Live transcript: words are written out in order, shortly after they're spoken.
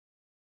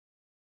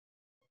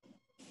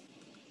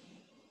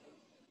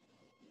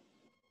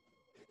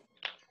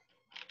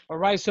All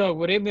right, so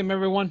good evening,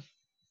 everyone.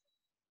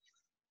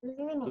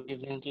 Good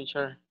evening,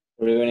 teacher.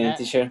 Good evening, Uh,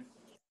 teacher.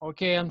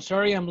 Okay, I'm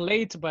sorry I'm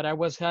late, but I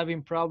was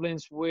having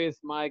problems with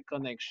my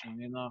connection.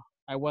 You know,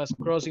 I was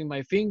crossing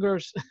my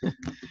fingers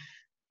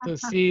to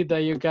see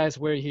that you guys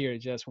were here,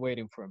 just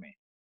waiting for me.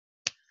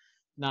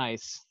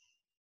 Nice.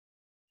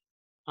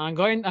 I'm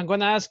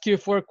gonna ask you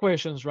 4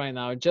 questions right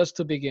now, just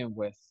to begin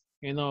with.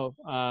 You know,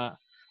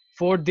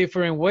 4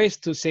 different ways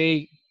to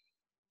say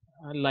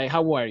like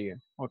how are you,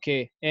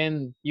 okay?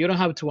 And you don't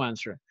have to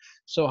answer.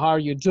 So how are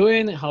you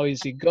doing? How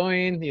is it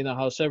going? You know,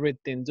 how's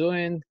everything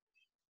doing?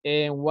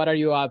 And what are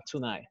you up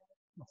tonight?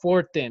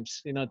 4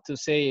 things, you know, to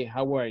say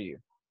how are you,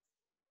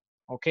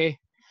 okay?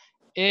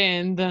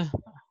 And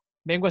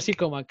vengo así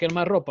como a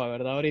quemar ropa,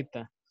 ¿verdad?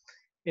 Ahorita.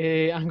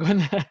 I'm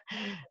gonna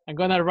I'm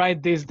gonna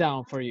write this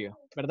down for you,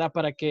 ¿verdad?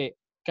 Para que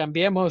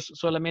cambiemos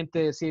solamente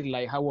decir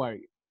like how are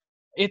you.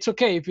 It's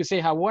okay if you say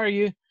how are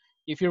you,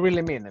 if you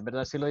really mean it,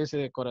 ¿verdad? Si lo dice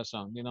de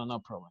corazón, you know, no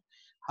problem.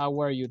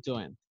 How are you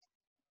doing?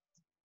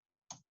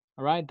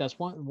 All right, that's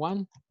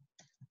one.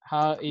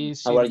 How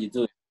is How it? are you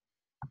doing?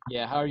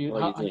 Yeah, how are you?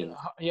 How are you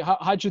doing?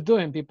 How you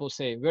doing? People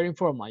say very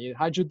informal.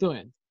 How you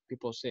doing?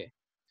 People say.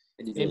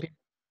 How you And doing?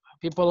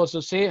 people also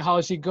say, how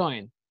is it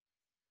going?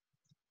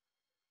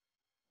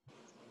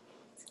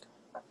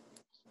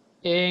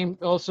 And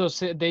also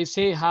say, they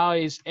say, how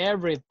is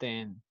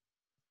everything?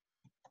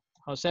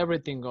 How's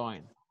everything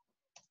going?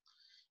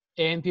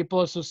 And people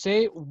also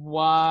say,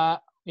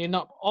 what, you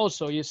know,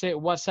 also you say,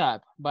 what's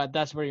up? But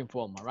that's very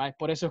informal, right?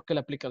 Por eso es que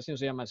la aplicación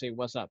se llama así,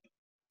 what's up?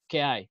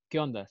 ¿Qué hay? ¿Qué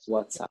onda?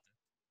 What's up?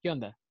 ¿Qué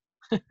onda?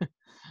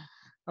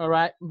 All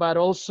right, but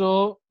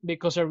also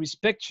because I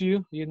respect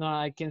you, you know,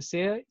 I can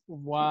say,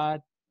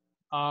 what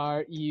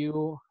are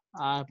you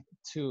up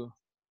to?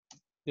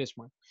 This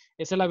one.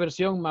 Esa es la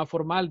versión más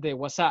formal de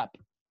WhatsApp.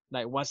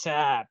 Like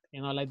WhatsApp,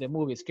 you know, like the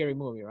movie, scary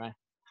movie, right?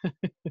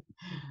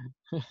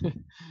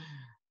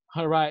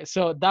 All right,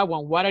 so that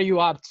one, what are you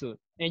up to?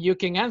 And you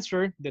can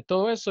answer de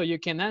todo eso, you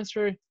can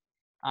answer,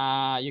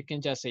 you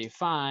can just say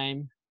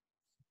fine,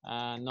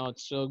 not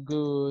so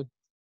good,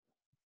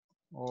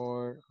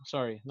 or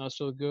sorry, not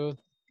so good,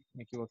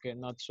 me equivoqué,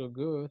 not so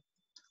good,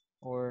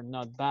 or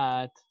not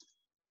bad,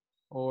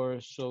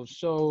 or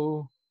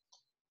so,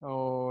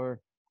 or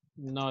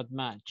not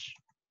much.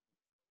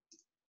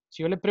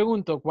 Si yo le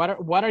pregunto,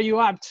 what are you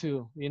up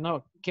to? You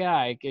know, ¿qué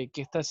hay? ¿Qué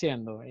está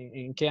haciendo?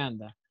 ¿En qué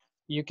anda?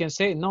 You can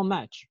say no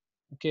match,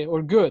 okay,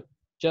 or good,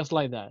 just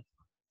like that.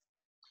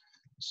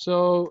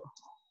 So,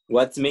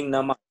 What's mean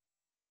no much?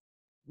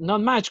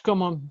 not match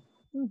como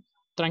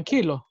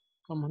tranquilo,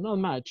 como not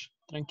match,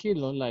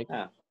 tranquilo, like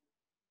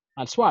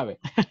al suave.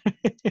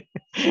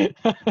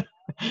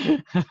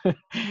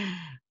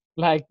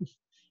 Like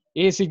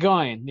easy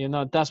going, you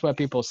know, that's what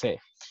people say.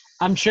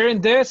 I'm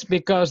sharing this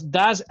because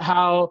that's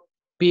how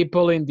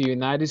people in the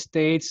United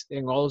States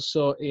and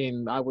also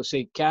in, I would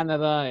say,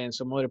 Canada and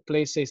some other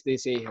places, they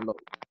say hello,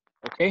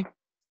 okay?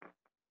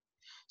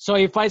 So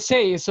if I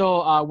say,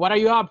 so what are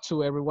you up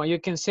to, everyone? You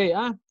can say,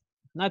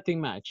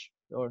 nothing much,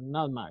 or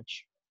not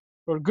much,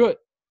 or good.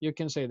 You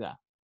can say that,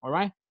 all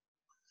right?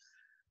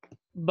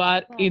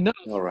 But enough,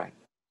 All right.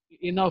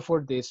 enough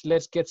for this.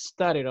 Let's get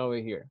started over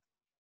here.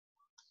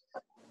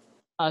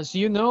 As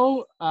you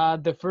know,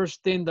 the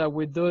first thing that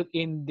we do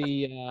in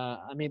the,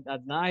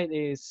 at night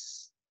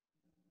is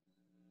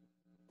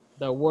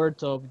the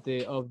word of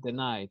the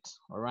night.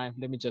 All right,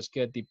 let me just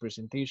get the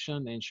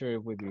presentation and share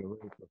it with you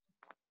really quick.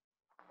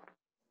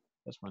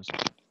 Just 1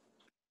 second.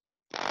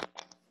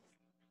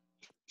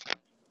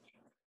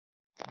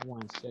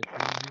 1 second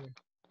here.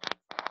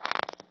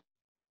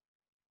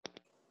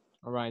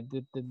 All right,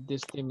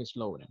 this thing is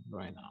loading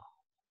right now.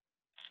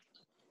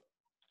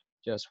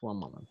 Just 1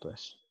 moment,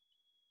 please.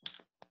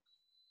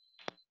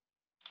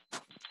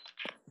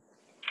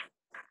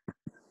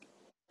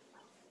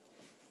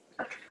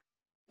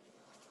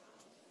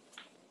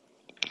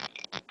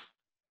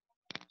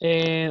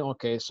 And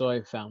okay, so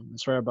I found,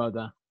 sorry about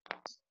that.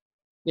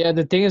 Yeah,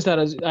 the thing is that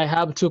I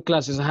have 2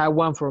 classes. I have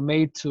one from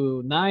 8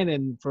 to 9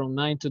 and from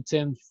 9 to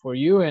 10 for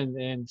you.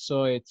 And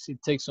so it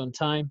takes some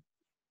time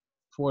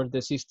for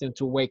the system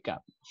to wake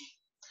up.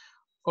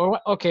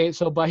 Okay,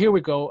 so, but here we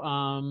go.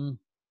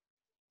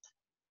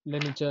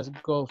 Let me just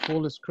go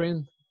full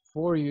screen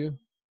for you.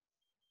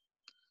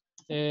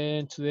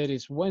 And today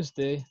is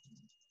Wednesday.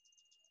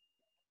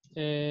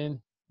 And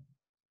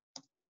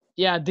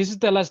yeah, this is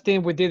the last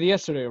thing we did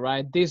yesterday,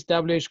 right? These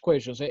WH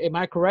questions. Am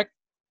I correct?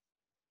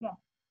 Yeah.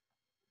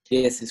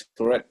 Yes, it's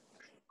correct.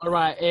 All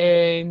right,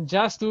 and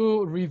just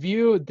to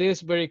review this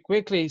very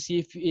quickly, see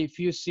if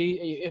you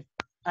see,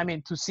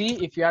 to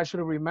see if you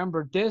actually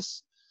remember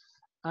this,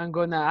 I'm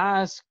gonna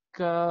ask,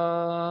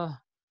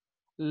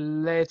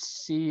 let's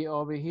see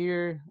over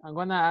here. I'm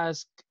gonna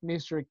ask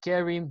Mr.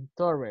 Kevin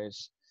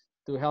Torres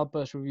to help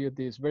us review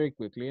this very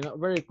quickly,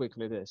 very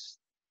quickly this,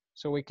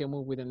 so we can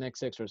move with the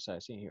next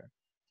exercise in here.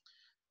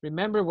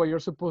 Remember, what you're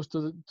supposed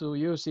to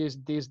use is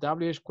these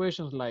WH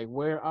questions like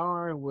where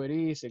are, where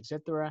is,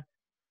 etc.,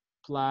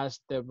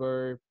 plus the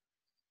verb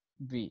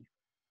be.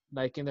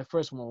 Like in the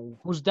first one,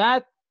 who's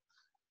that?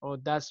 Oh,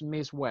 that's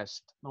Miss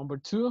West. Number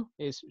 2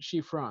 is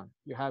she from.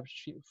 You have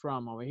she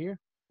from over here.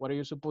 What are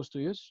you supposed to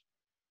use?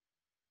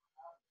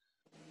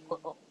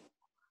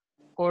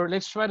 Or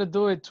let's try to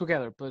do it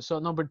together, please. So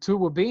number 2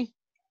 will be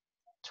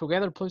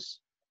together, please.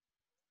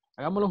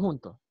 Hagámoslo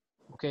juntos.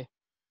 Okay.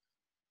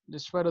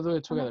 Let's try to do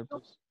it together,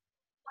 please.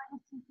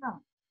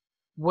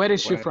 Where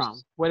is she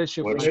from? Where is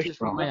she from? She's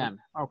from Miami.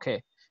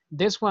 Okay.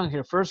 This one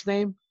here, first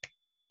name.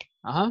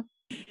 Uh-huh.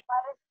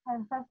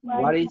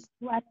 What is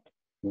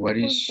What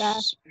is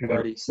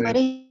what is Where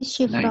is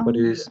she from? what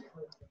is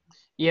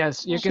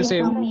Yes, you can She's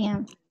say, from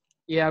Miami.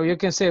 yeah, you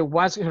can say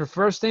what's her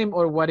first name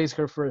or what is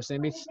her first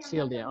name. It's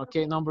Celia.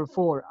 Okay, number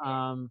 4.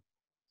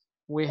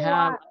 We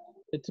have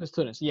the 2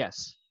 students.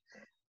 Yes.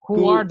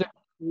 Who are the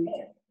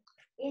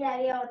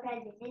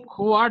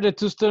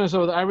 2 students?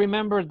 So I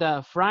remember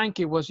that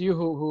Frank, it was you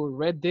who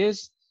read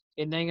this,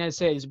 and then I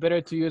said it's better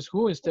to use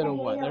who instead of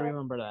what. I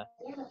remember that.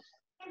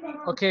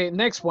 Okay,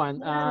 next one.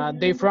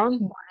 They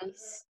from?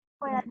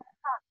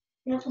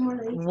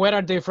 Where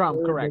are they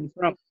from? Correct.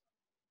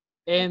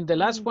 And the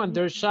last one,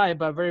 they're shy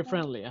but very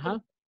friendly. Uh-huh.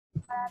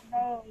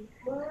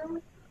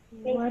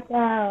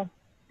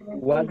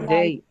 what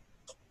day?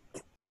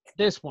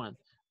 This one.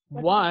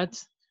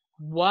 What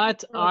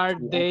are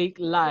they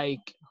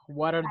like?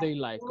 What are they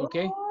like?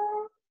 Okay.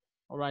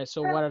 All right.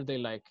 So what are they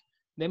like?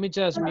 Let me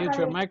just mute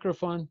your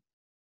microphone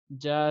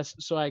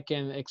just so I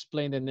can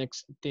explain the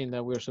next thing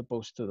that we're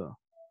supposed to do.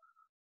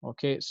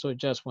 Okay. So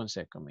just 1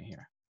 second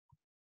here.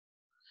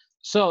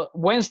 So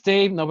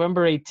Wednesday,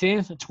 November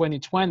 18th,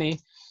 2020,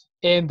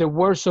 and the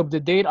words of the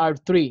date are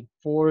 3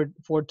 for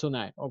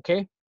tonight.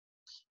 Okay.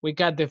 We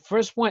got the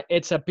first one.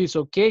 It's a piece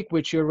of cake,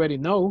 which you already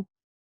know.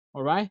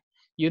 All right.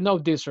 You know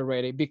this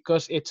already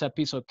because it's a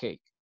piece of cake.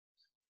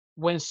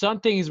 When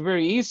something is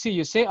very easy,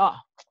 you say, oh,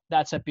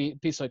 that's a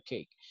piece of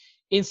cake.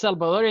 In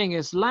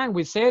Salvadorian slang,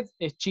 we said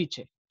es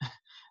chiche.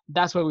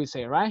 That's what we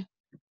say, right?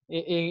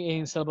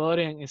 In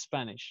Salvadorian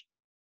Spanish,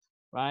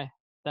 right?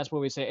 That's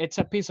what we say. It's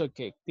a piece of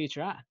cake,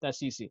 teacher. Ah,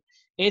 that's easy.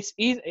 It's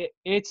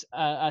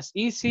as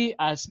easy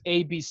as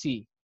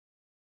ABC.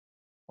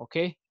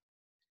 Okay.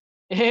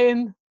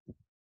 And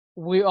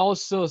we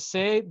also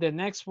say the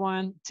next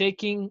one,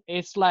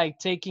 it's like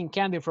taking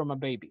candy from a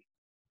baby.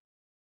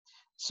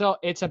 So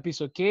it's a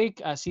piece of cake,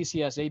 as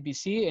easy as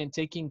ABC, and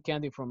taking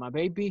candy from a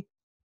baby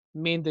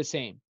mean the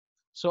same.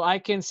 So I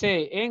can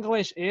say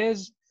English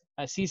is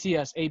as easy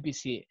as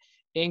ABC.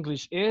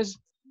 English is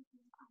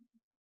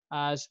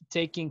as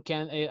taking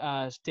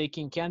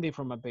candy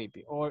from a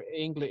baby, or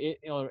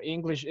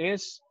English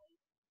is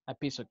a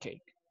piece of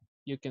cake.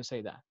 You can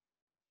say that.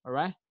 All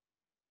right.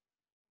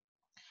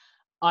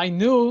 I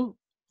knew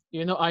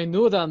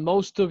that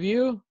most of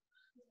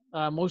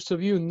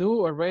you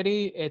knew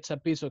already it's a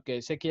piece of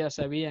cake. Sé que ya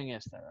sabían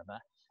esta, ¿verdad?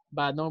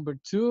 But number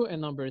 2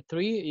 and number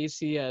 3,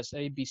 easy as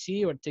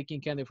ABC or taking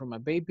candy from a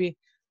baby,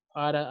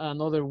 are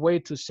another way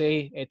to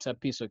say it's a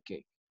piece of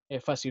cake.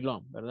 Es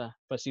facilón, ¿verdad?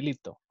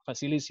 Facilito,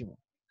 facilísimo.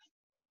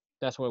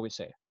 That's what we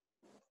say.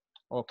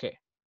 Okay.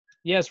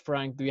 Yes,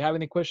 Frank, do you have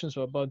any questions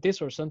about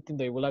this or something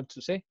that you would like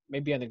to say?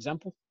 Maybe an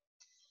example?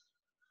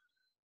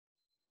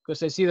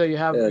 Because I see that you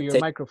have your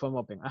microphone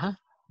open. Uh-huh.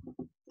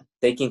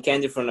 Taking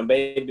candy from a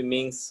baby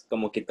means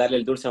como quitarle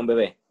el dulce a un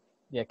bebé.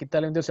 Yeah,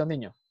 quitarle un dulce a un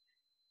niño.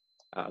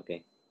 Ah,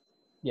 okay.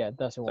 Yeah,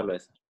 that's the one. Solo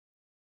eso.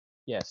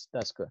 Yes,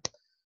 that's good.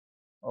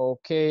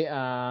 Okay.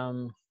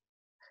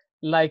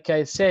 Like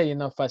I say,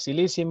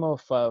 facilísimo,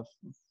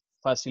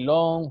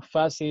 facilón,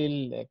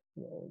 fácil.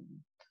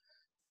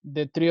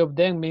 The 3 of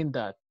them mean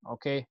that.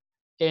 Okay.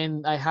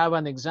 And I have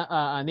an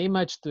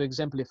image to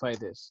exemplify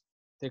this.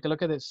 Take a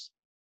look at this.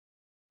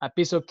 A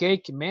piece of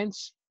cake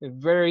means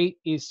very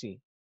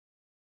easy.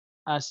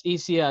 As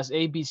easy as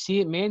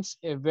ABC means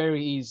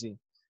very easy.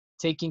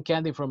 Taking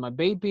candy from a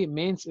baby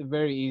means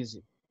very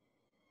easy.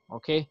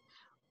 Okay.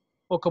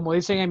 O como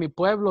dicen en mi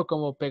pueblo,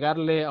 como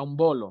pegarle a un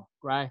bolo,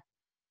 right?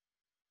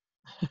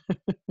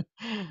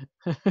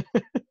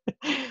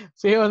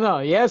 ¿Sí o no?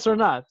 Yes or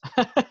not?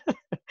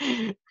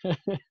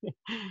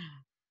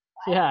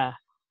 Yeah,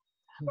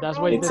 that's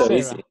what It's they so say,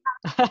 easy.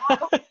 right?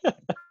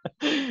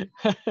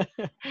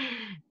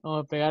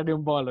 Como pegarle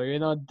un bolo.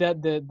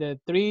 The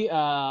 3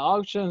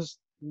 options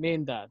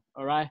mean that.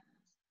 All right.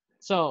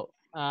 So,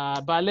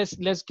 but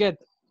let's get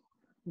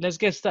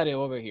started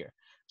over here.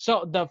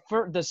 So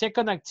the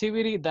second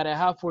activity that I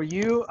have for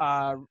you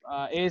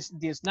is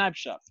the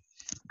snapshot,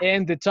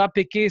 and the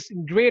topic is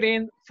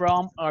greeting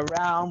from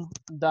around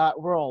the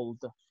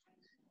world.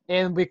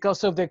 And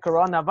because of the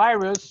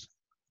coronavirus,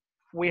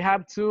 we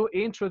have to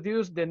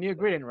introduce the new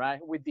greeting, right?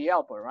 With the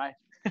elbow, right?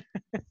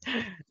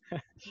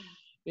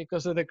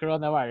 Because of the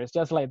coronavirus,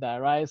 just like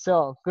that, right?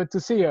 So good to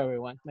see you,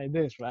 everyone, like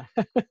this, right?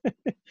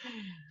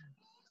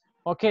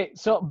 Okay,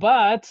 so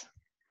but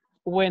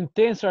when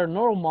things are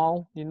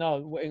normal, in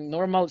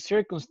normal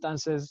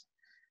circumstances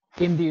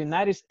in the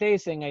United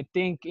States, and I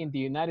think in the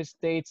United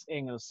States,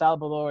 in El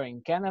Salvador,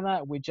 and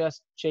Canada, we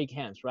just shake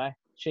hands, right?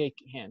 Shake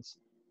hands.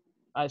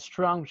 A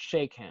strong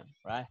shake hand,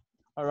 right?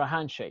 Or a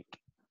handshake.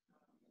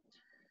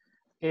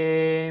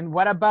 And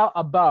what about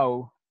a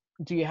bow?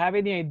 Do you have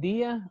any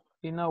idea,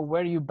 you know,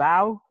 where you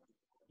bow?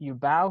 You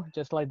bow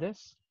just like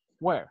this?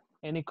 Where?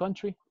 Any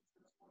country?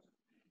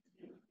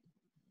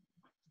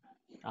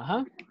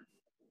 Uh-huh.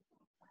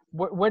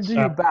 Where do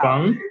you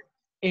bow? Japan.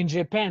 In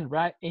Japan,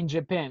 right? In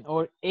Japan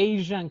or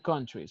Asian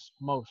countries,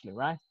 mostly,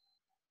 right?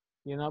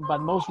 You know, but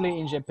mostly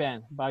in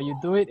Japan. But you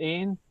do it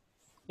in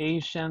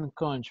Asian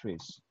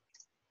countries.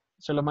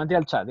 Se lo mandé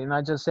al chat, and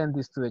I just send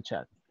this to the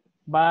chat.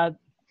 But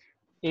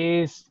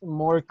it's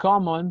more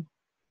common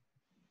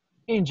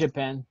in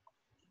Japan,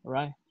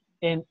 right?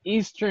 In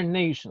Eastern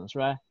nations,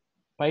 right?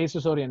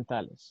 Países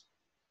orientales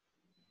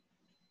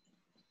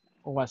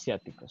o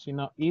asiáticos, you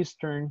know,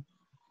 Eastern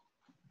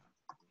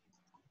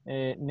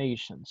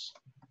nations.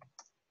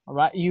 All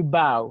right, you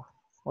bow,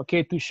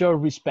 okay, to show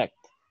respect.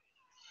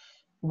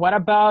 What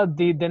about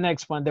the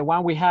next one, the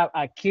one we have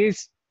a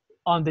kiss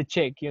on the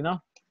cheek, you know,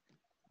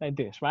 like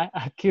this, right?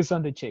 A kiss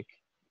on the cheek.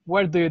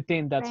 Where do you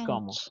think that's French.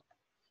 common?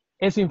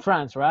 It's in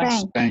France, right?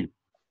 French. Spain.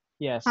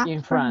 Yes, Ah,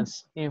 in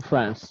France. France, in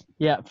France.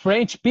 Yeah,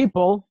 French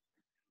people,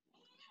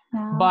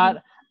 No.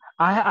 but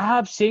I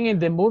have seen in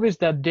the movies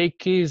that they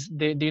kiss,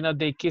 you know,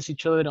 they kiss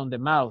each other on the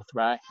mouth,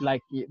 right?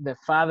 Like the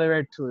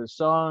father to the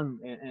son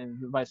and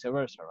vice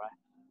versa, right?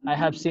 I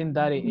have seen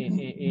that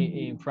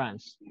in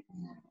France.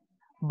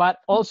 But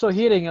also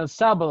here in El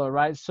Salvador,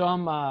 right?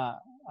 Some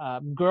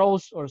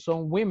girls or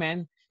some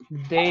women,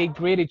 they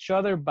greet each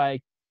other by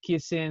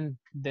kissing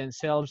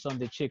themselves on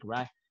the cheek,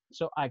 right?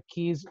 So a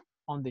kiss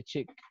on the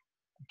cheek,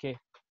 okay,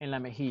 en la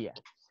mejilla.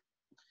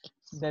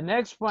 The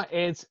next one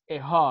is a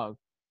hug.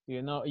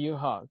 You know, you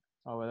hug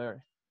over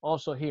there.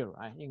 Also here,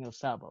 right, in El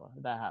Salvador,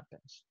 that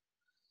happens.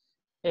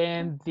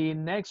 And the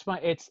next one,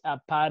 it's a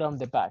pat on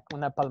the back,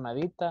 una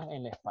palmadita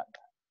en la espalda,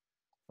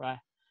 right?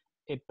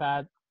 A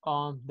pat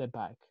on the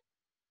back.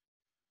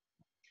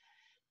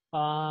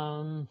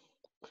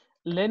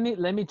 Let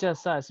me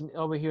just ask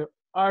over here,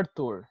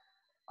 Arthur.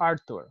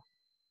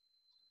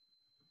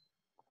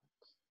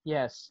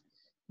 Yes,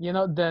 you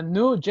know, the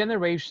new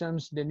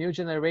generations,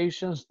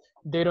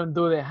 they don't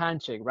do the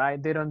handshake,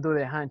 right? They don't do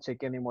the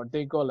handshake anymore.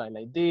 They go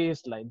like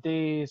this, like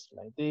this,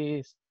 like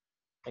this,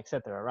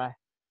 etc. Right?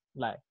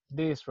 Like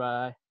this,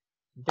 right?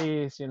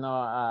 This, you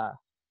know,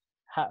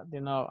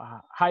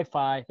 high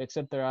five,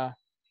 etc.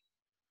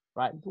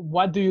 Right?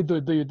 What do you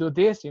do? Do you do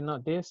this? You know,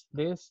 this,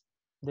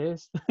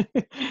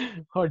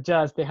 or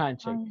just the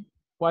handshake?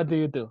 What do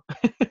you do?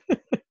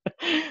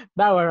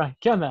 That one, right?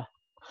 ¿Qué onda?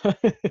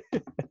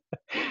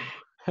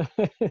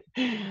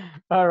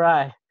 All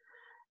right.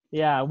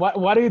 Yeah.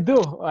 What do you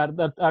do,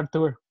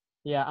 Arthur?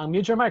 Yeah.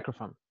 Unmute your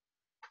microphone.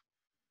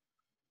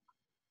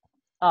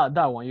 Ah,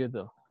 that one you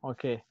do.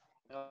 Okay.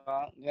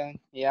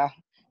 Yeah.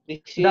 This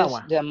That is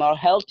one. the more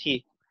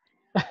healthy.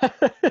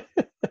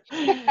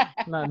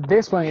 No,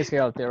 this one is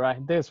healthy,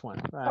 right? This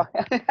one, right?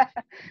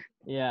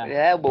 Yeah.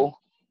 The elbow.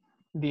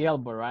 The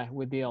elbow, right?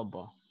 With the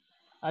elbow.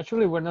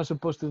 Actually, we're not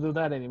supposed to do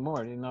that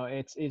anymore. You know,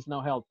 it's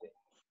not healthy.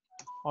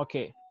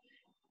 Okay.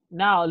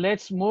 Now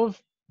let's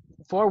move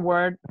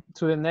forward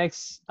to the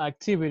next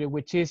activity,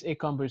 which is a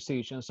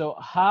conversation. So,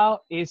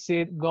 how is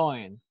it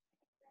going?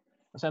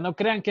 O sea, no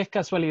crean que es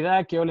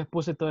casualidad que yo les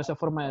puse toda esa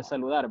forma de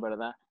saludar,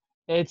 ¿verdad?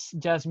 It's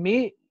just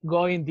me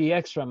going the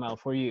extra mile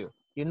for you.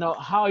 You know,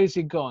 how is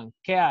it going?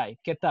 ¿Qué hay?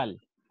 ¿Qué tal?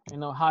 You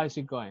know, how is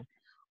it going?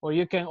 Or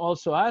you can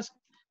also ask,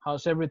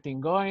 how's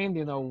everything going?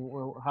 You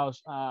know, how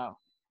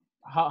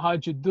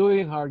you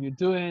doing? How are you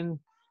doing?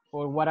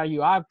 Or what are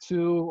you up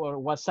to? Or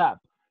what's up?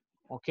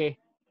 Okay.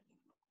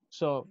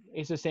 So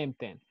it's the same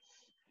thing.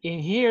 In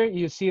here,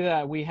 you see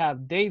that we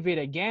have David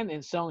again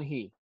and Song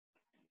Hee.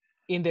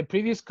 In the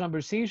previous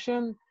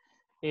conversation,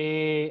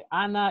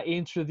 Anna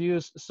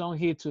introduced Song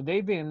Hee to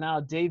David, and now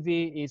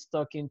David is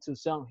talking to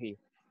Song Hee.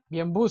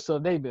 Bien buzo,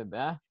 David,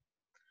 ¿verdad?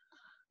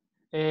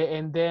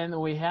 And then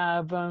we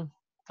have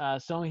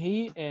Song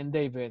Hee and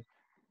David.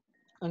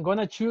 I'm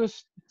gonna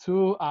choose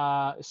two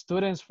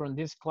students from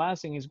this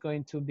class, and it's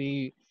going to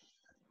be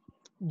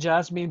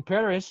Jasmine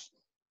Perez.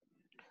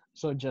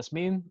 So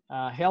Jasmine,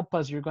 help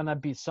us. You're gonna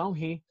be Song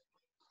Hee,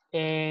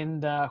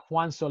 and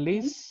Juan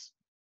Solis.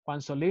 Juan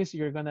Solis,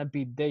 you're gonna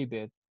be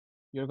David.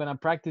 You're gonna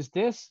practice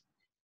this,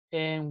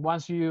 and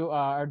once you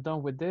are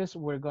done with this,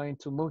 we're going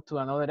to move to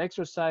another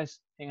exercise,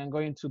 and I'm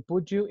going to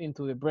put you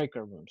into the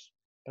breakout rooms.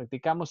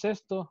 Practicamos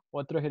esto,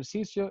 otro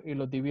ejercicio, y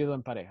lo divido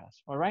en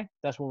parejas. All right?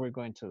 That's what we're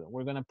going to do.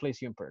 We're gonna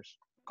place you in pairs.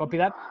 Copy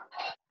that?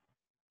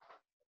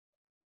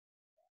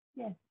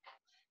 Yes.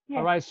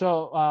 All right,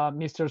 so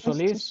Mr.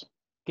 Solis,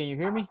 can you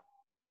hear me?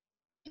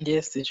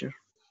 Yes, teacher.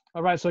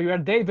 All right, so you're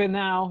David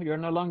now. You're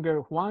no longer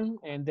Juan,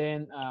 and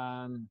then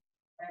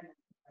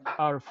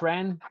our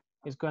friend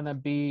is gonna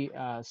be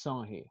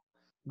Song Hee.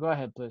 Go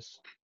ahead,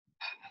 please.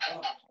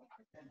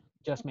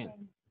 Jasmine.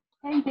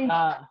 Hey, David.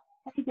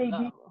 Hey,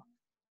 David.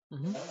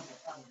 Mhm.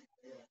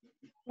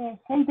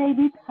 Hey,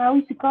 David. How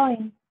is it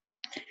going?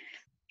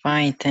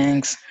 Fine,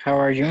 thanks. How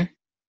are you?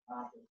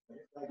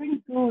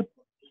 Pretty good.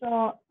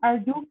 So, are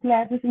your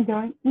classes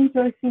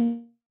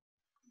interesting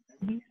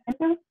this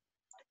semester?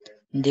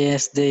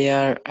 Yes, they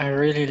are a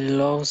really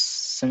low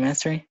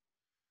semester.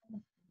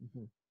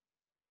 Mhm.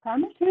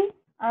 chemistry?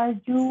 Are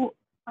you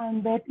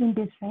and that in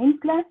the same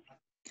class?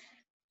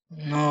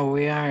 No,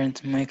 we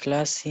aren't. My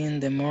class in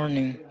the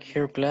morning.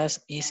 Her class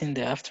is in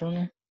the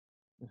afternoon.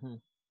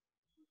 Mhm.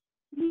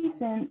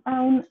 Listen,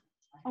 I'm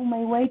on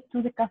my way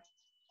to the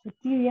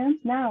cafeteria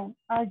now.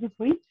 Are you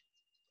free?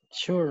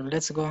 Sure,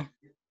 let's go.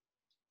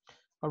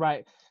 All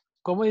right.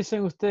 ¿Cómo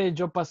dicen ustedes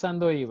yo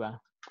pasando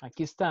iba?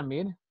 Aquí está,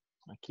 mire.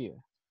 Aquí.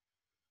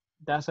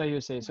 That's how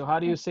you say. So how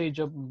do you say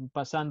yo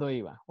pasando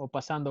iba o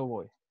pasando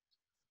voy?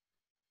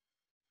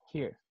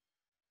 Here.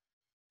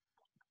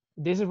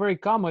 This is very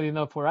common, you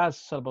know, for us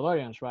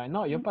Salvadorians, right?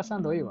 No, yo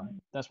pasando iba.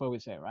 That's what we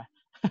say, right?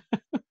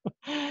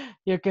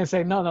 You can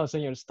say, no, no,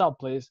 señor, stop,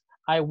 please.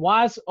 I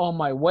was on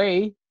my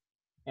way,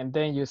 and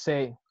then you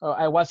say, oh,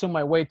 I was on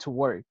my way to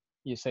work.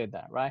 You say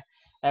that, right?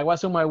 I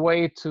was on my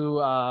way to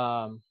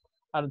home.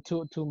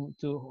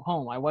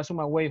 I was on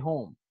my way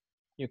home.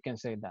 You can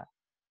say that.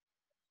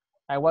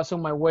 I was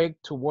on my way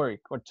to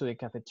work or to the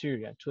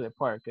cafeteria, to the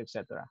park,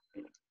 etc.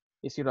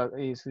 Y si lo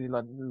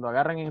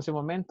agarran en ese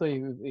momento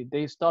y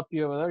they stop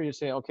you over there, you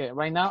say, okay,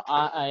 right now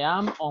I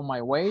am on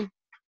my way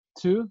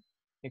to,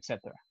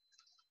 etc.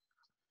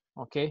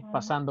 Okay,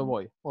 pasando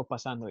voy o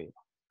pasando iba.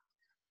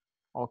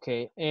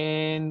 Okay,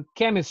 and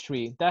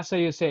chemistry, that's how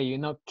you say, you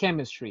know,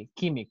 chemistry,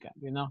 química,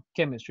 you know,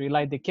 chemistry,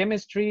 like the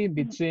chemistry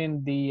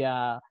between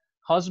the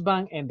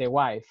husband and the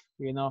wife,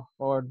 you know,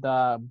 or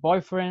the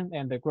boyfriend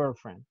and the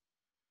girlfriend.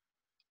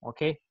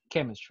 Okay,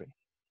 chemistry.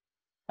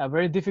 A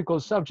very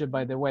difficult subject,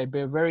 by the way,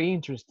 but very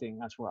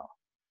interesting as well.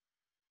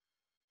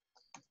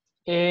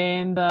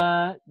 And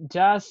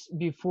just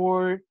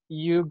before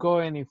you go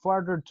any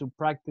further to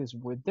practice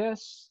with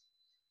this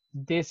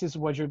is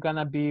what you're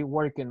gonna be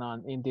working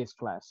on in this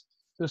class.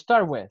 To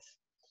start with,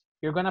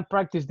 you're gonna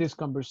practice this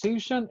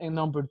conversation, and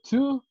number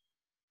two,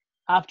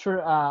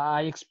 after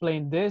I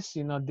explain this,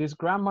 you know, this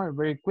grammar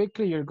very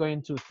quickly, you're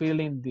going to fill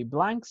in the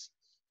blanks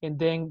and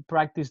then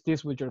practice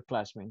this with your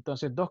classmate.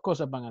 Entonces, dos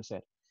cosas van a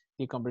hacer.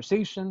 The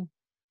conversation,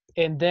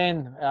 and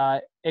then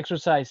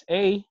exercise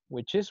A,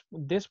 which is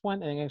this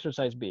one, and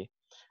exercise B.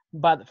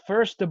 But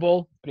first of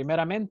all,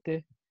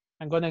 primeramente,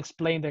 I'm going to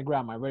explain the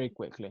grammar very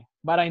quickly.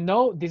 But I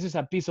know this is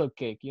a piece of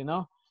cake, you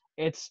know?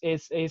 It's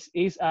as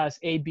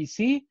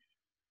ABC.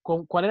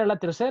 ¿Cuál era la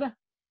tercera?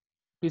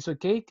 Piece of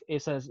cake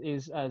is as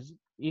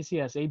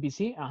easy as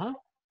ABC.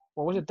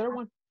 What was the third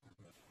one?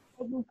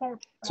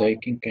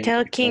 Taking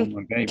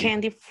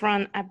candy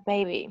from a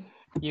baby.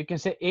 You can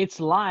say it's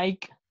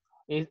like,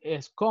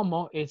 it's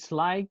como, it's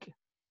like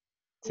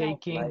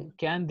taking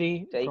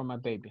candy from a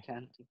baby.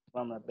 Candy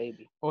from a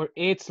baby. Or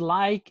it's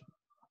like,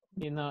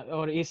 you know,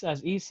 or it's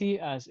as easy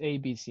as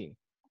ABC.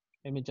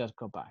 Let me just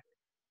go back.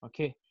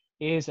 Okay.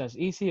 It's as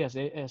easy as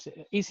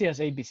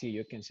ABC,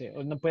 you can say.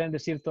 Or no pueden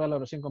decir toda la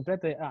oración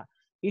completa.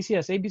 Easy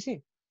as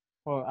ABC.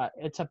 Or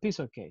it's a piece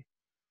of cake.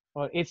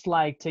 Or it's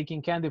like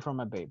taking candy from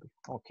a baby.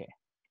 Okay.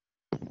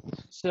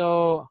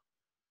 So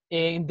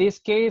in this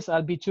case,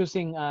 I'll be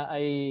choosing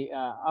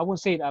I won't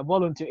say it, a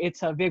volunteer.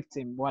 It's a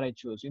victim, what I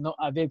choose. You know,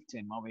 a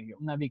victim over here,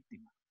 una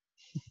víctima.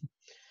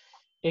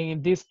 And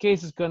in this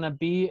case, it's going to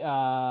be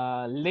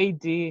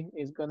lady,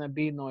 it's going to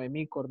be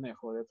Noemí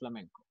Cornejo de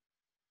Flamenco.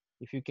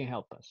 If you can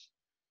help us.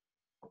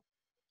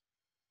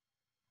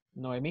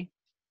 Noemí,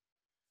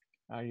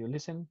 are you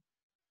listening?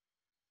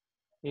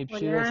 If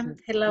she doesn't,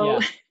 hello.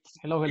 Yeah.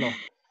 Hello.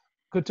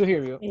 Good to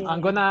hear you.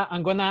 I'm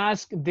gonna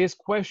ask these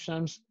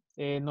questions,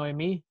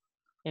 Noemí,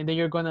 and then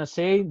you're gonna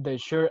say the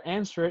short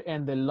answer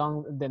and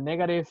the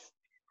negative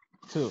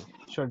two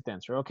short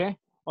answer, okay?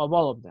 Of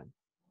all of them.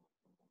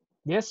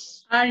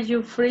 Yes? Are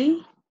you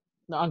free?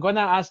 No, I'm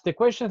gonna ask the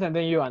questions and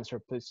then you answer,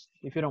 please,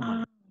 if you don't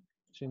mind.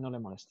 Si no le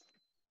molesta.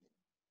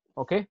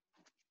 Okay?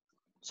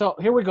 So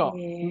here we go.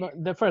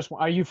 The first one.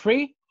 Are you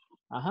free?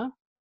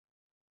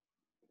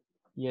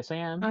 Yes, I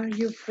am. Are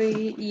you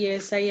free?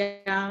 Yes,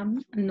 I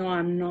am. No,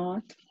 I'm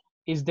not.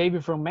 Is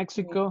David from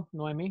Mexico,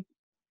 Noemi?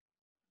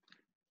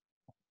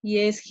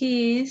 Yes,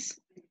 he is.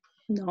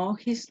 No,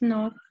 he's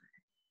not.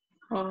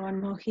 Oh,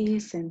 no, he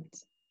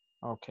isn't.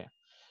 Okay.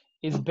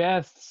 Is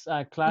Beth's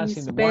class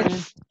in the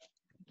morning?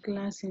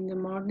 Class in the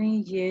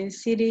morning?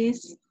 Yes, it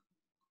is.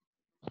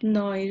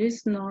 No, it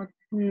is not.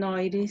 No,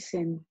 it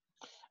isn't.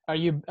 Are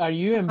you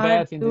and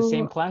Beth in the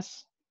same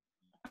class?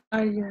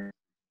 Are you?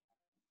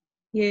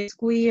 Yes,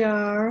 we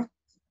are.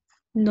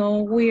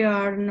 No, we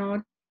are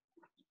not.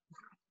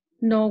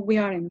 No, we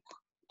aren't.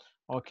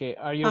 Okay.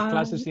 Are your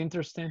classes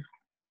interesting?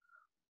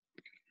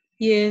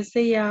 Yes,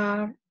 they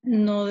are.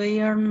 No,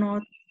 they are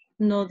not.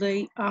 No,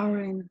 they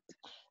aren't.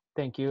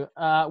 Thank you.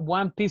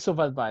 One piece of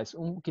advice,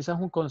 quizás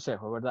un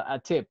consejo, ¿verdad? A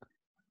tip.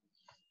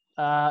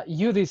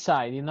 You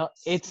decide, you know,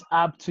 it's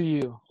up to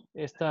you.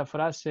 Esta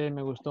frase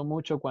me gustó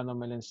mucho cuando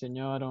me la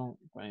enseñaron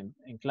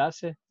en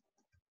clase.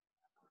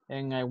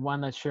 And I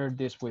want to share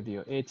this with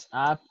you. It's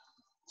up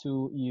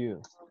to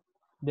you.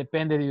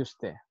 Depende de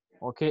usted.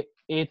 Okay.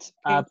 It's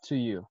up to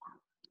you.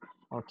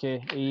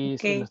 Okay. Y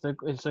se lo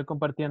estoy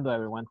compartiendo a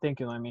everyone.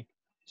 Thank you, Noemi.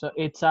 So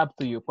it's up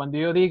to you. Cuando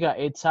yo diga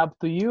it's up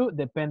to you,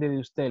 depende de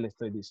usted, le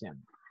estoy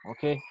diciendo.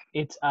 Okay.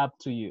 It's up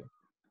to you.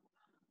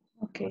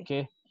 Okay.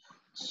 Okay.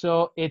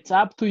 So it's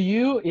up to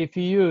you if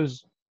you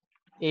use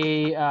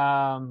a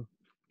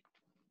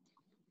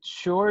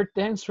short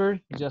answer,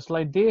 just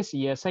like this,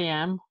 yes, I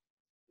am,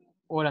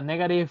 or a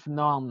negative,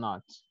 no, I'm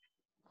not.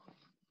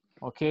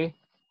 Okay,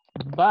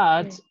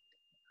 but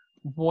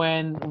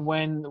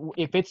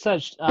if it's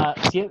such,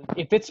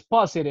 if it's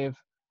positive,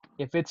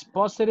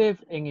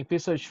 and if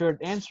it's a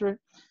short answer,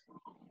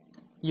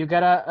 you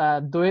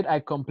gotta do it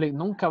at complete.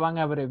 Nunca van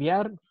a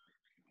abreviar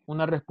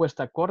una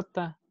respuesta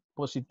corta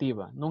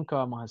positiva. Nunca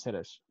vamos a hacer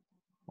eso.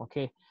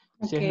 Okay.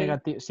 Si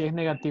es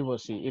negativo,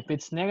 sí. If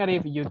it's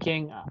negative, you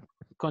can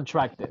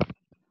contract it.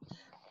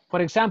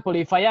 For example,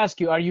 if I ask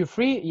you, are you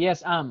free?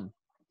 Yes, I'm.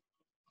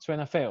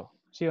 Suena feo,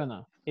 ¿sí o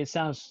no? It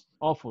sounds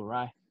awful,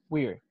 right?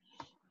 Weird.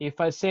 If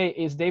I say,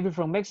 is David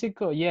from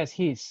Mexico? Yes,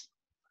 he's.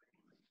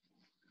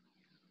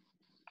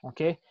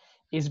 Okay.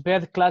 Is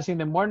Beth class in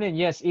the morning?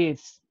 Yes,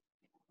 it's.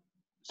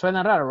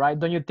 Suena raro, right?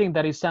 Don't you think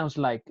that it sounds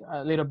like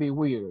a little bit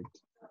weird?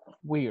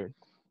 Weird.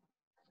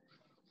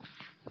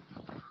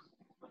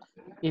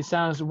 It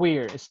sounds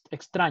weird. It's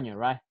extraño,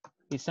 right?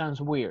 It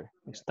sounds weird.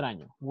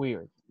 Extraño.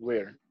 Weird.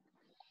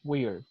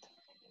 Weird.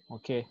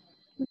 Okay.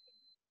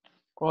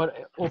 Or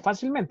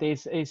fácilmente,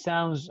 it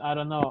sounds, I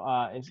don't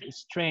know, it's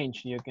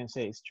strange, you can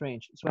say,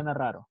 strange. Suena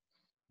raro.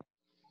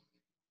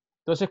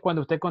 Entonces,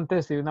 cuando usted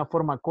conteste de una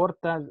forma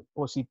corta,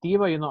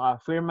 positiva, you know,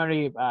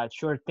 affirmative,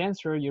 short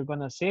answer, you're going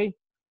to say,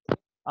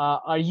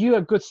 are you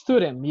a good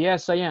student?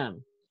 Yes, I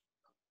am.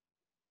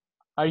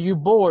 Are you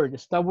bored?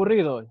 ¿Está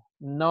aburrido?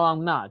 No,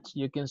 I'm not.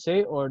 You can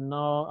say, or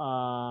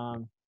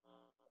no.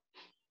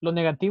 Lo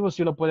negativo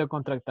sí lo puede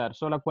contractar.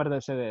 Solo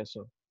acuérdese de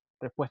eso.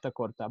 Respuesta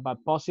corta.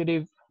 But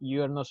positive,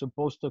 you are not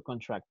supposed to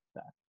contract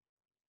that.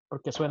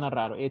 Porque suena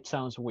raro. It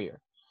sounds weird.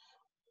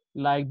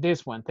 Like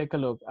this one. Take a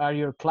look. Are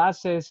your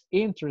classes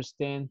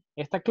interesting?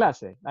 Esta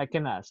clase, I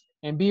can ask.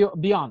 And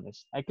be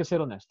honest. Hay que ser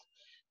honesto.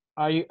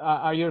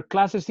 Are your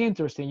classes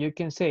interesting? You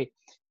can say,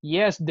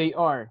 yes, they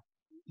are.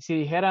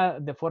 Si dijera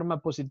de forma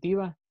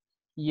positiva,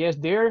 yes,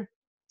 they're,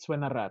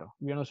 suena raro.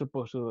 You're not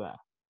supposed to do that.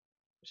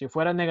 Si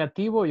fuera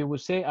negativo, you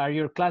would say, are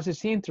your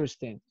classes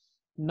interesting?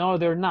 No,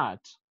 they're not.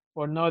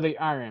 Or no, they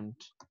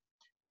aren't.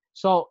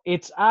 So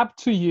it's up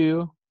to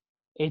you.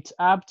 It's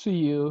up to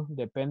you.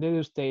 Depende de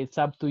usted. It's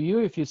up to you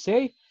if you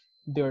say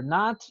they're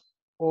not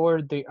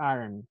or they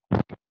aren't.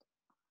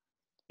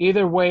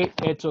 Either way,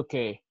 it's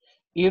okay.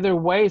 Either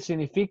way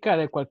significa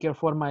de cualquier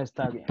forma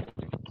está bien.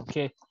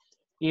 Okay.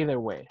 Either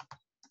way.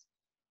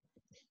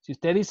 Si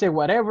usted dice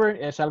whatever,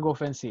 es algo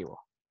ofensivo.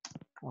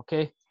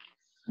 Okay.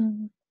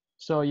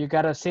 So you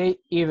gotta say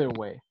either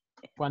way.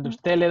 Cuando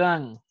usted le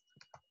dan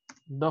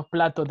dos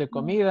platos de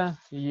comida,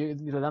 y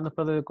le dan dos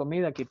platos de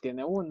comida, aquí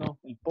tiene uno,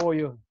 el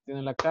pollo,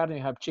 tiene la carne,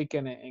 you have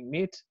chicken and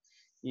meat,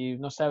 y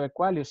no sabe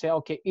cuál, you say,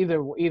 okay,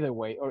 either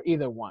way, or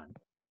either one.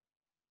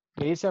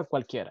 Le dice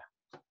cualquiera.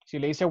 Si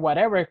le dice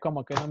whatever, es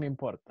como que no me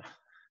importa.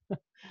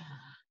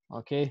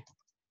 Okay.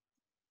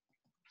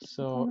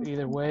 So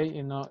either way,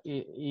 you know,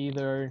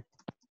 either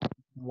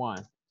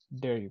one.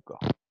 There you go.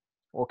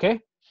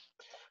 Okay.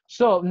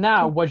 So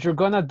now what you're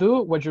gonna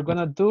do,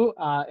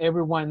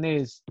 everyone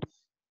is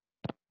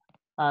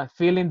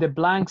fill in the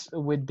blanks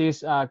with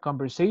this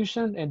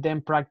conversation and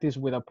then practice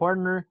with a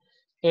partner.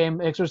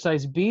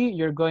 Exercise B,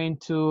 you're going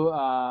to,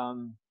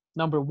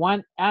 number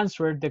one,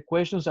 answer the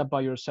questions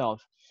about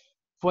yourself.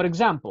 For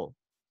example,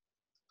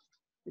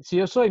 si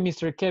yo soy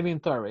Mr. Kevin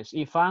Torres,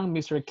 if I'm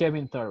Mr.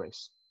 Kevin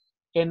Torres,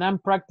 and I'm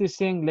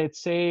practicing,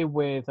 let's say,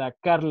 with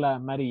Carla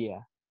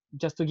Maria,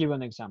 just to give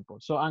an example.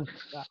 So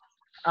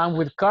I'm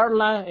with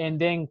Carla and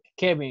then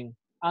Kevin.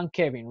 I'm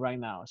Kevin right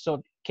now.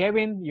 So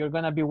Kevin, you're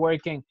gonna be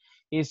working,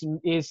 is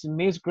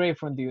Miss Gray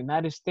from the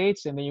United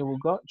States, and then you will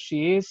go,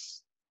 she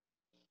is,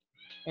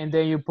 and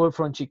then you put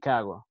from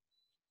Chicago.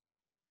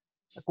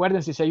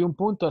 Acuérdense, si hay un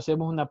punto,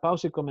 hacemos una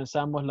pausa y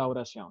comenzamos la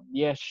oración.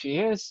 Yes, she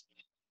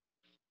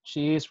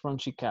is from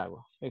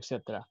Chicago,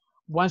 etc.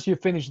 Once you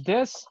finish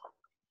this,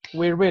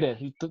 we read it.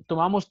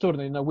 Tomamos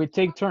turno, you know, we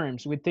take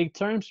turns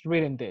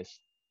reading this.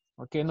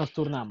 Okay, nos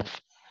turnamos.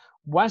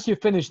 Once you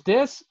finish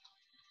this,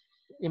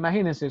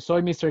 imagínense,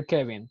 soy Mr.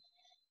 Kevin.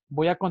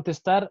 Voy a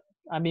contestar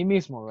a mí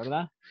mismo,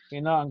 ¿verdad?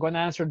 You know, I'm going to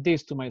answer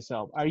this to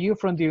myself. Are you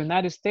from the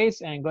United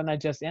States? And I'm going to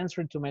just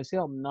answer to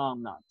myself, no,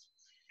 I'm not.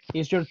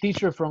 Is your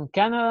teacher from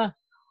Canada?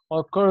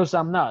 Of course,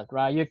 I'm not,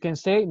 right? You can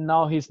say,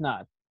 no, he's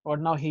not, or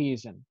no, he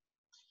isn't.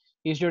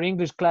 Is your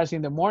English class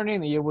in the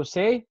morning? You will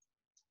say,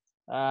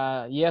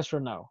 yes or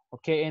no,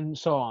 okay, and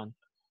so on.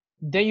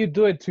 Then you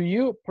do it to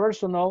you,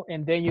 personal,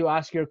 and then you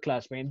ask your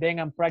classmate. And then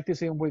I'm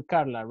practicing with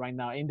Carla right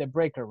now in the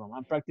breaker room.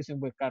 I'm practicing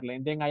with Carla,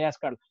 and then I ask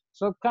Carla,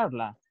 so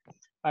Carla,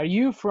 are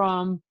you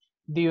from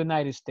the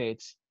United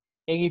States?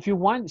 And if you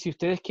want, si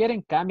ustedes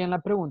quieren, cambian la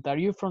pregunta. Are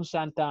you from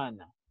Santa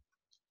Ana?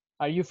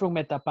 Are you from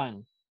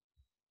Metapan?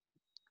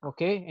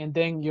 Okay, and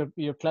then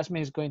your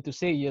classmate is going to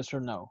say yes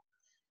or no.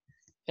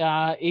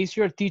 Is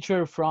your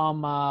teacher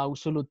from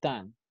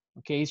Usulután?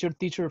 Okay, is your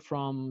teacher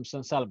from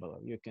San Salvador?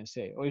 You can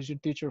say, or is your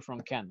teacher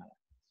from Canada?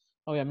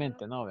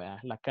 Obviamente, no, vea,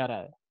 la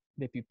cara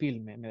de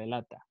pipil me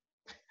delata.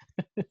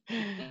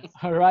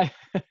 All right.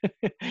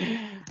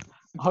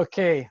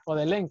 Okay, o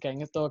de Lenca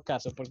en todo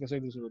caso, porque soy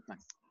de Usulután.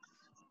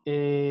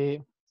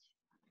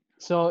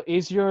 So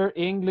is your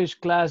English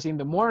class in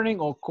the morning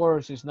or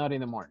course is not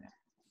in the morning?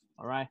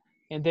 All right.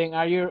 And then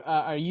are you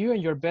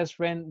and your best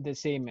friend the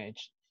same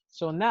age?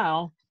 So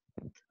now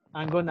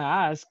I'm gonna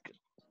ask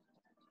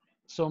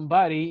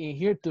somebody in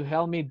here to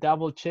help me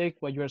double check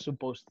what you're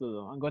supposed to do.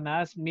 I'm gonna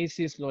ask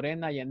Mrs.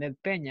 Lorena Yanet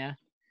Peña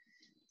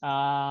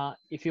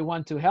if you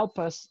want to help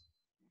us.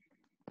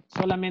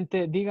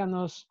 Solamente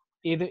díganos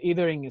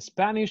either in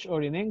Spanish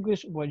or in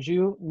English what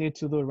you need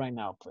to do right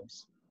now,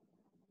 please.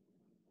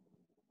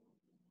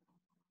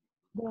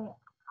 I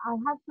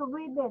have to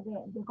read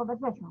the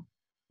conversation.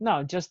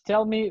 No, just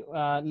tell me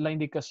la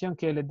indicación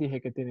que les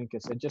dije que tienen que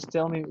hacer. Just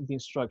tell me the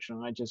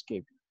instruction I just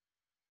gave you.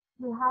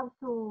 We have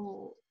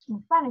to,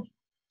 in Spanish.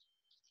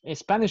 In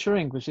Spanish or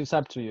English, it's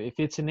up to you. If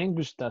it's in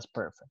English, that's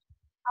perfect.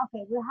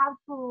 Okay, we have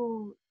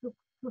to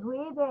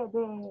read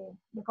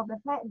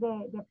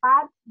the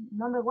part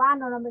number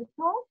 1 or number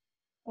 2,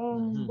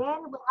 and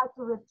then we have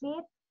to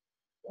repeat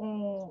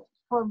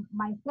for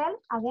myself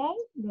again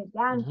the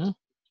answer.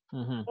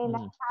 And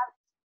I have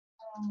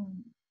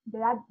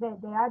there are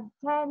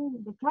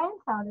 10 the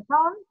chance or the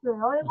tone to the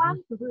other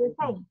one to do the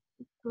same.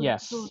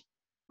 Yes. To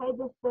say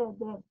the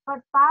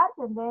first part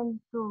and then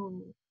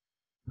to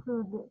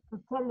tell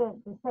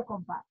the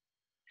second part.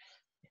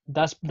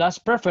 That's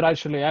perfect.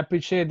 Actually, I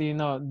appreciate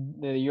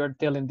that you're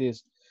telling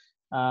this.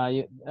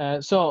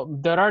 So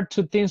there are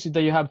 2 things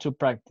that you have to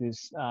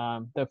practice.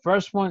 The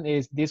first one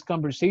is this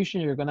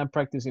conversation you're gonna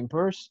practice in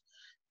person.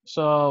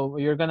 So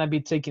you're gonna be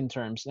taking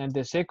turns, and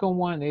the second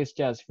one is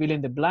just fill in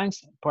the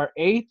blanks, part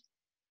A,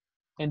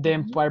 and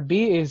then part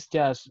B is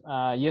just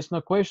yes/no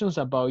questions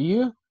about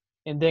you,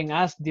 and then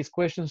ask these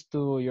questions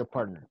to your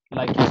partner,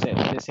 like you said,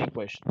 the same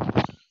question.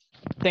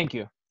 Thank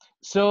you.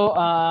 So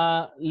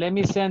let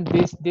me send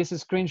this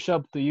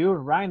screenshot to you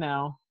right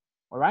now.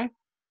 All right.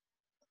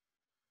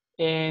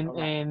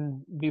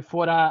 And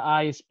before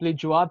I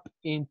split you up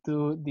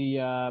into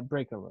the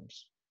breakout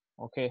rooms.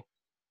 Okay.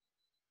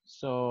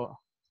 So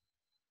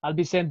I'll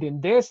be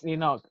sending this,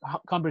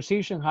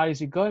 conversation, how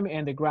is it going,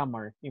 and the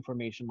grammar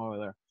information over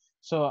there.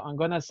 So I'm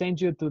gonna send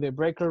you to the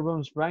breakout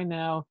rooms right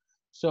now.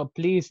 So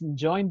please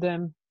join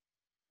them,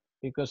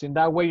 because in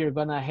that way you're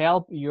gonna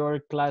help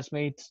your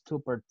classmates to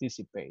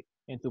participate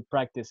and to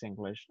practice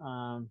English.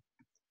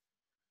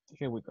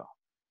 Here we go.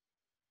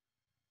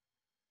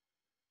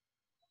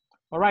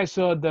 All right,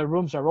 so the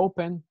rooms are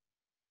open.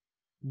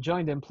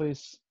 Join them,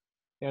 please.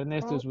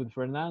 Ernesto is with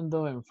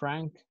Fernando and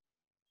Frank.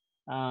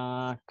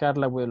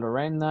 Carla with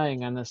Lorena,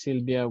 and Ana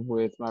Silvia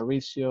with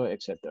Mauricio,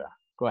 etc.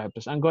 Go ahead,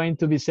 please. I'm going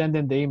to be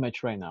sending the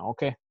image right now,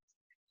 okay?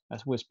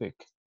 As we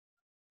speak.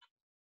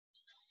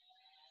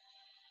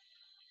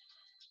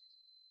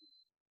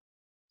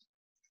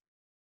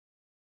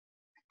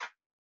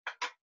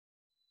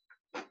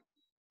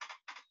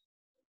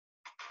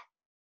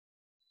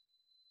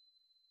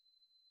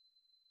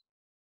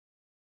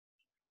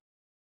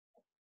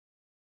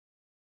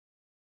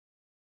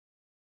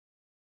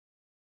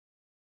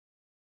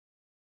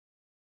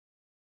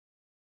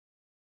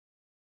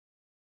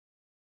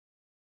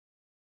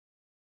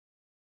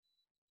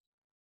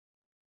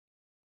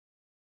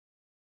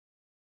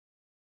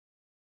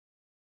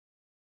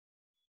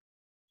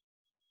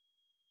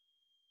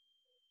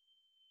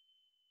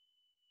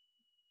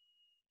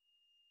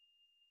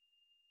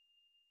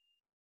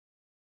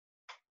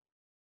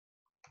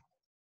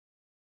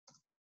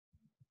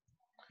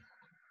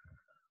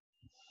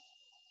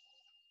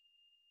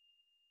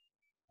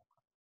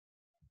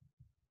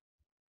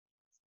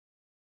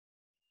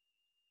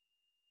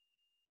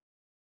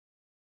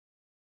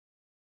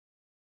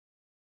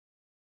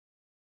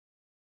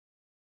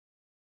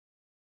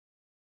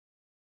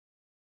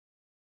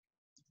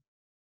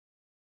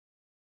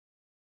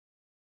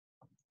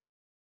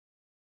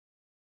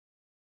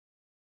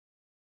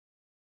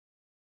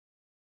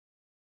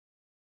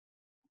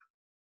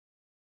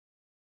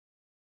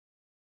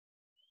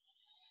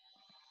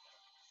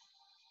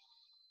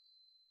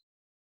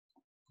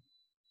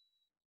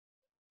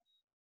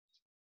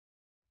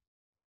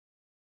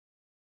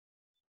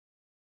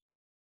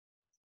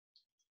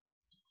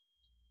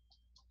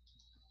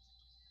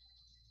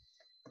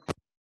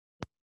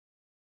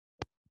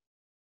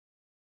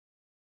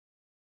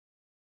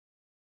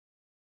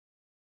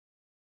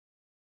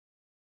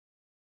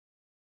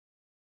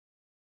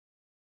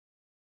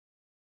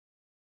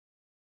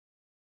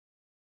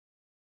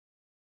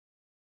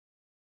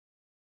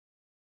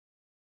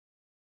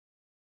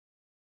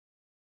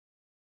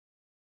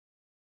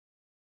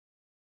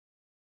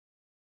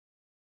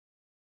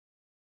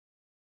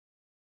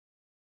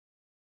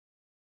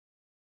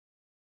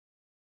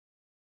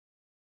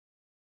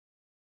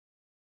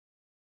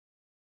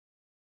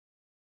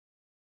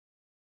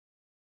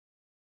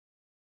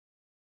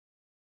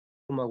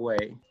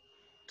 Away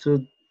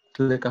to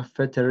the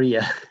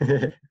cafeteria.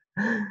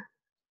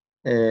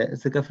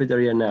 It's the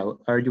cafeteria now.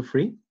 Are you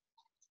free?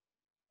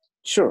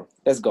 Sure,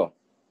 let's go.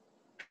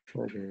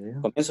 Okay.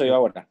 Comienzo yo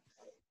ahora,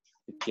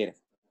 si quieres.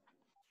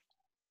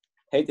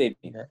 Hey,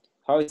 David.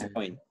 How is it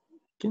going?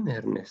 ¿Quién es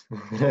Ernesto?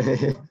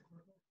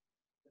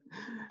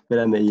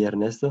 Espérame, ¿y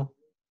Ernesto?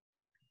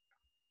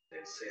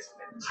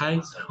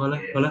 Hi, hola,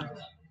 hola.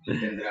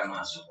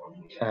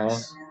 Ah.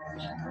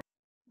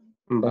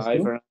 ¿Vas Hi,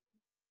 tú? Fernando.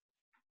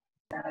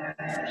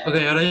 Ok,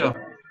 ahora yo.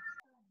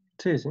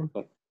 Sí, sí.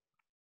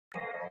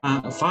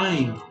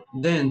 Fine.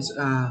 Then,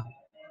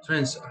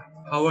 friends,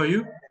 how are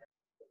you?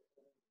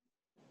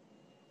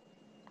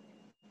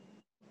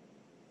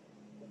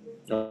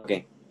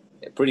 Okay,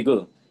 pretty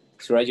good.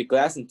 So are your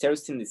class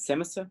interesting this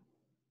semester?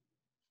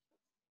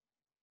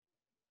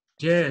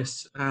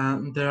 Yes,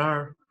 there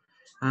are.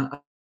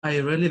 I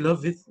really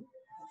love it.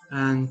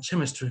 And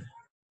chemistry.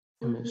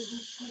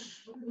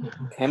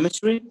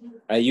 Chemistry?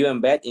 Are you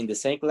and Beth in the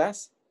same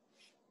class?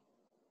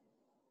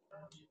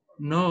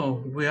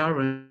 No, we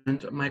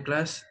aren't. My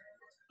class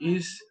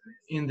is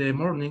in the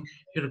morning.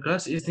 Your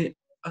class is the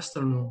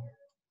afternoon.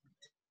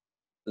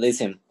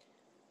 Listen,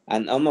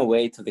 I'm on my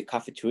way to the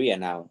cafeteria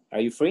now.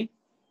 Are you free?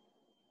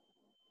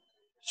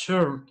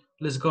 Sure,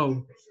 let's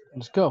go.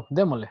 Let's go.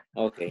 Démosle.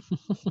 Okay.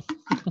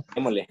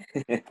 Démosle.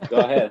 Go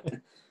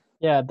ahead.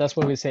 Yeah, that's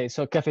what we say.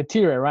 So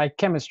cafeteria, right?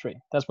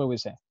 Chemistry. That's what we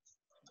say.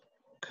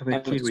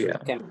 Cafeteria.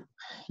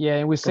 Yeah,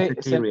 and we say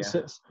Cafeteria.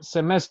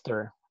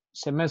 semester.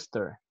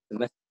 Semester.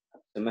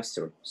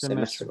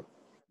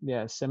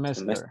 Yeah,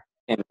 semester.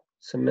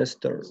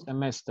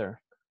 Semester.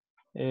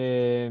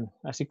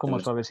 Así como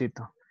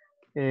suavecito.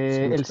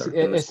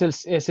 Semester.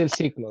 Es el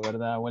ciclo,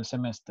 ¿verdad? O el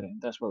semestre.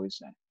 That's what we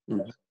say.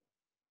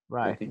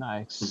 Right, Okay.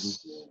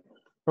 nice.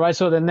 All right,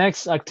 so the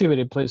next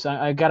activity, please.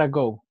 I gotta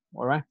go.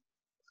 All right.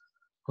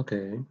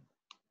 Okay.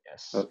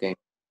 Yes. Okay.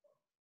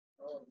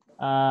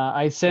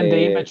 I send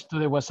the image to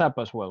the WhatsApp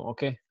as well.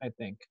 Okay, I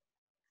think.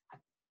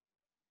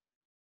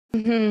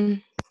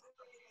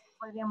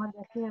 Podríamos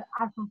decir,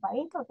 are from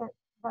Paris, porque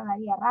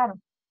sonaría raro.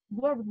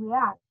 Yes, we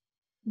are.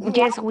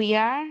 Yes, we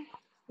are.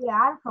 We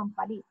are from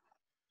Paris.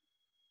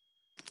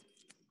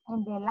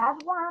 And the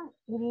last one,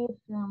 it is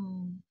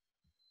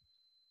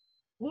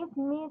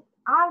Mr.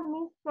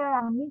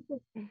 and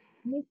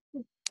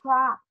Mrs.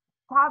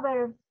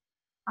 Travers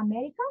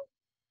American?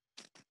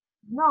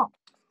 No,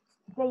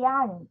 they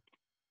aren't.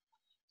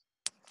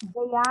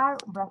 They are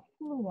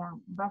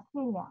Brazilian.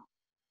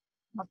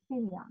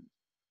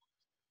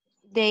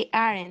 They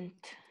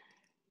aren't.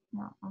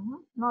 No,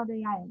 no,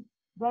 they aren't.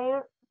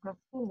 They're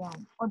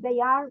Brazilian. Or they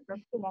are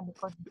Brazilian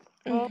because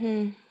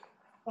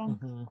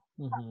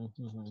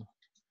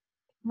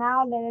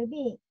Now letter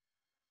B.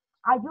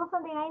 Are you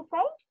from the United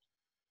States?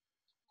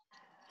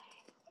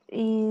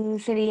 Y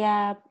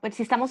sería, pues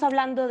si estamos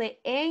hablando de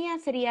ella,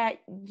 sería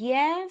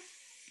yes.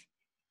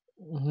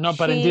 No,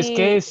 but in this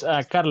case,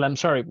 Carla, I'm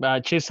sorry,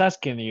 she's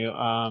asking you.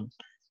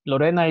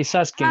 Lorena is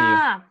asking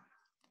you.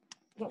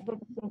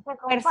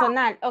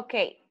 Personal,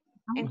 ok.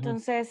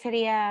 Entonces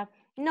sería,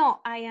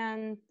 no, I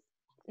am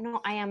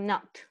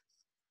not.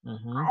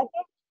 I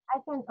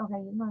can,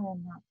 okay, no,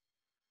 I'm not.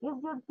 Is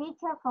your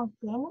teacher from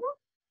Canada?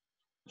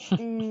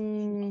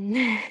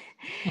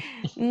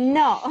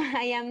 No,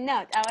 I am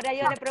not. Ahora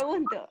yo le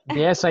pregunto.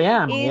 Yes, I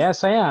am.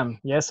 Yes, I am.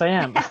 Yes, I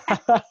am.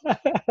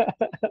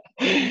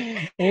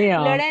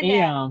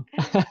 Ian.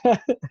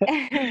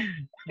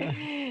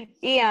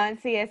 Ian,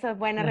 sí, eso es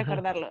bueno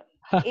recordarlo.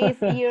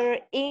 Is your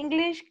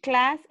English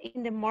class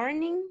in the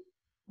morning?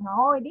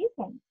 No, it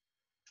isn't.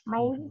 My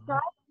English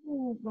class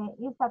is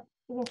at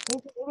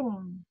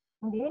evening.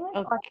 In the evening,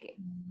 okay.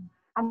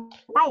 At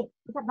night.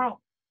 It's at night.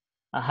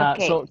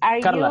 Okay. So, are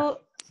Carla.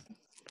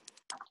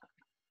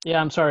 Yeah,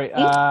 I'm sorry.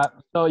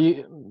 So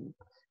you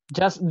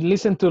just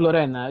listen to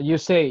Lorena. You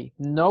say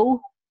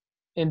no,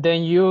 and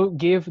then you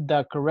give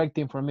the correct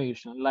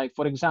information. Like,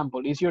 for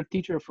example, is your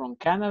teacher from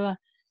Canada?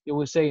 You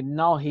will say,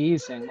 no, he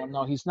isn't, or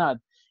no, he's not.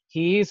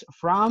 He is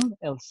from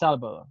El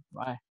Salvador,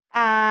 right?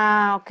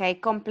 Okay,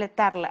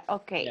 completarla,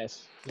 okay.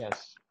 Yes,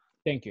 yes.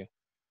 Thank you.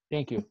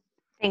 Thank you.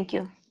 Thank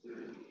you.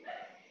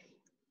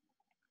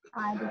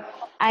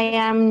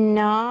 I'm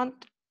not.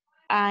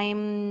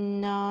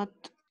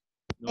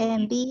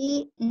 And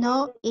B,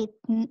 no, it's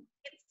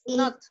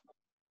not.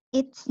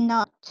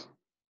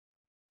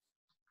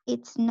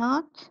 It's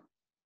not.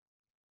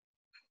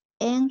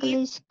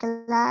 English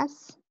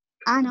class.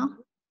 No.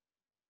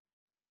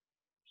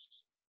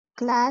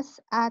 Class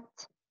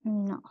at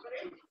no.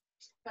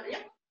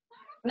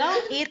 No,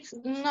 it's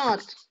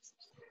not.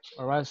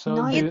 All right, so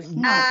no, it's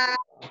not.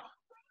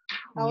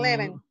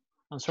 11.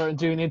 I'm sorry,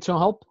 do you need some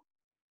help?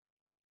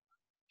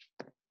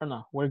 Or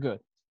no, we're good.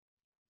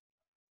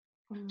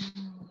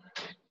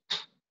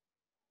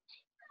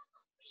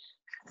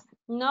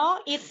 No,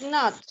 it's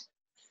not.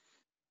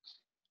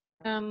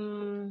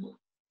 No,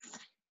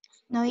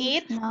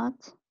 it's not.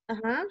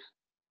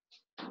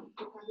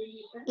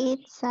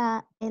 It's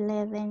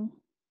 11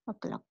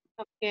 o'clock.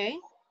 Okay.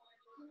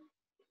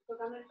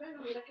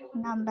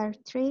 Number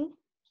 3.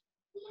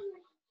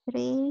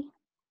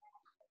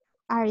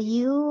 Are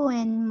you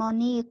and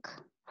Monique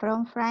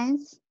from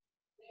France?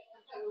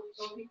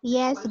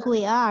 Yes,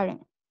 we are.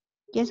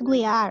 Yes,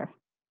 we are.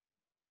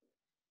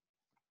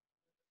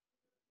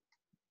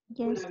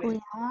 Yes, we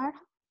are.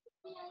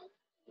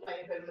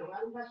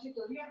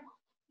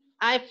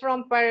 I'm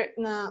from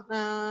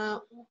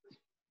no,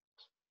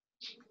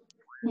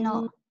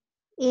 No,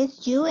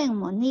 it's you and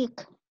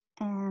Monique.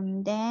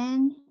 And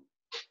then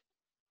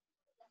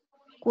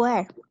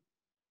where?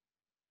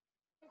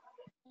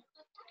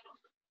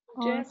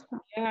 yes,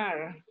 Also, we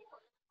are.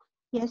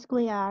 yes,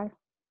 we are.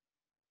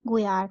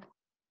 We are.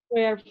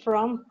 We're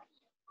from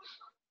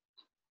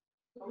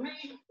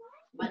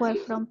We're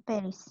from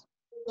Paris.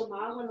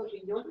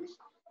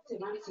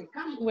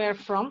 Where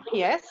from?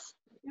 Yes.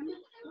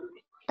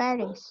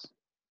 Paris.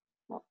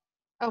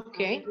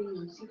 Okay.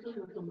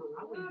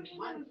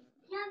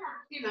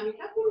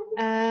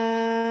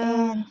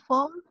 And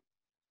four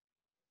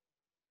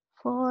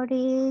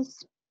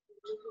is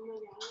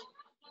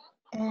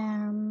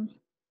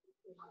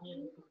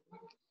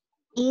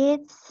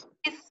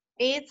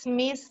it's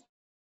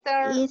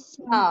Mr. is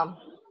no,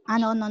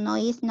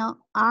 it's not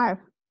R.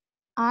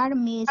 R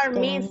Mr.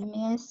 Miss.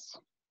 Miss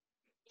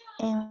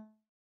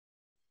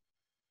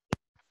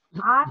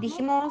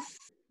Dijimos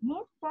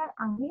Mr.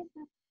 and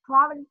Mrs.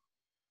 Travel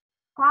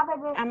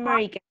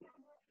American.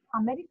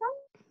 American?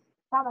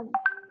 Travel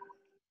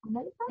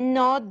American?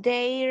 No,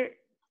 they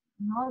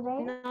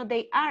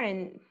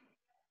aren't.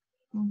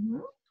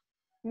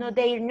 No,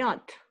 they're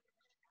not.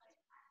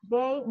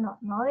 They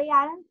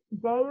aren't.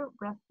 They're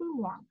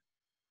Brazilian.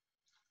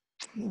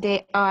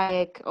 They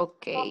are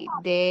okay.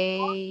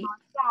 They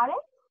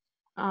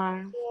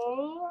are.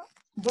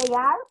 They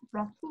are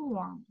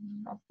Brazilian.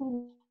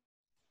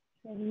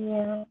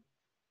 Sería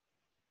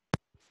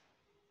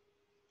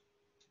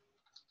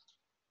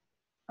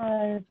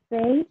are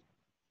they?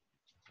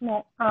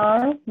 No,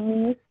 are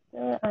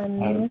Mr. and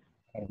Miss.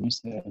 Are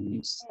Mr. and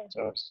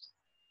Mr.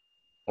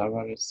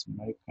 Tavares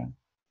American?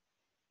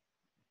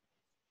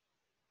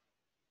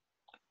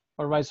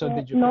 All right, so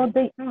did you No,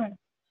 finish? they are.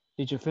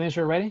 Did you finish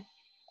already?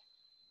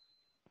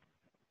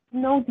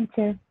 No,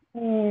 teacher.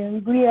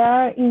 We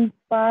are in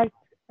part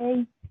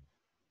 8.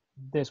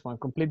 This one,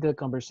 complete the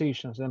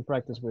conversations and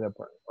practice with a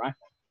verb, right?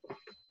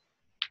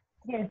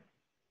 Yes.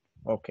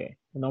 Okay,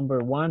 number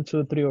 1,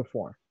 2, 3, or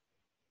 4?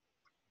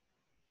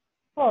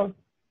 4.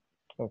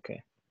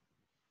 Okay.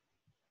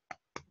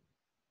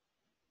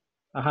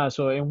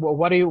 So and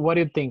what do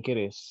you think it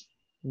is?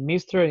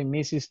 Mr. and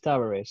Mrs.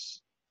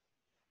 Tavares.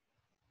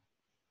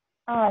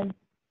 Are.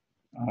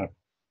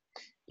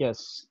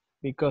 Yes,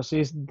 because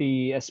it's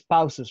the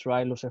spouses,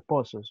 right? Los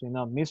esposos,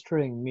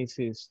 Mr. and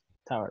Mrs.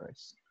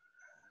 Tavares.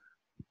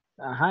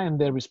 And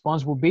the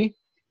response would be?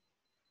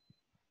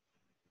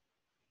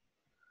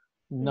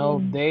 No,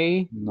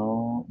 they.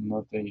 No,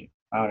 they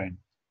aren't.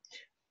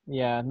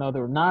 Yeah, no,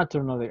 they're not,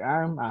 or no, they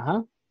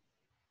aren't.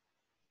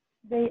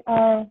 They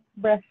are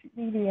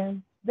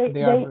Brazilian.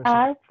 They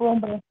are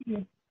from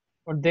Brazil.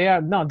 Or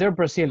they're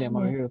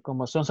Brazilian.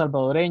 Como son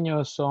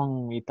salvadoreños,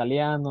 son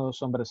italianos,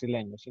 son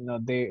brasileños.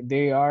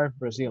 They are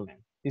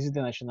Brazilian. This is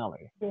the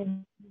nationality.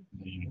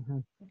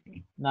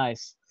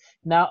 Nice.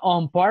 Now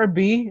on part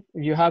B,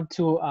 you have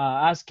to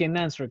ask and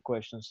answer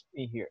questions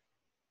in here.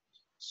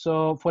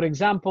 So for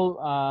example,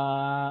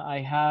 I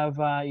have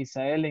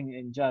Isael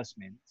and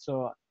Jasmine.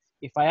 So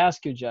if I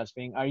ask you,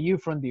 Jasmine, are you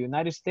from the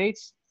United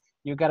States?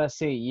 You gotta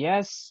say,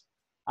 yes,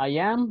 I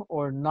am,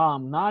 or no,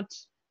 I'm not.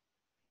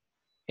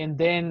 And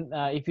then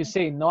if you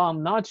say, no,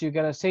 I'm not, you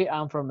gotta say,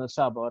 I'm from El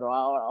Salvador,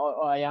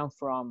 or I am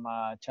from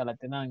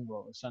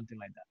Chalatenango, or something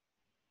like that.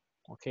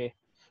 Okay.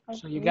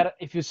 So you gotta,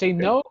 if you say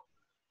no,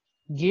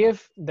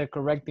 give the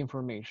correct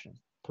information,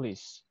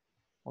 please.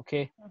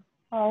 Okay.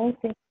 Oh,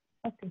 okay.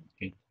 Okay.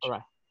 All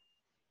right.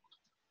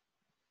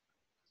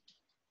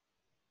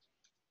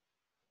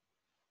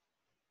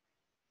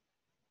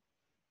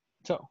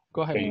 So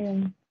go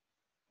ahead.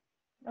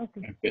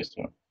 Okay.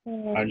 So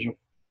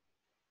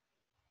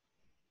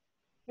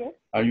yes?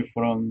 Are you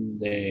from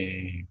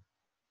the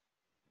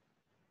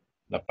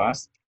La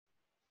Paz?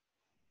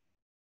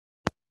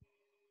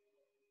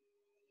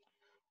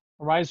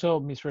 All right, so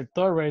Mr.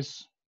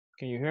 Torres,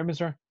 can you hear me,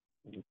 sir?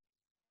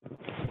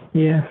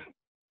 Yeah.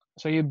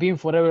 So you've been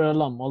forever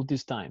alone all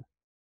this time.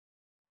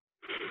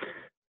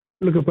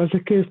 Lo que pasa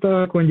es que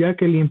estaba con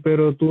Jacqueline,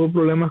 pero tuvo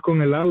problemas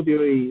con el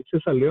audio y se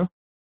salió.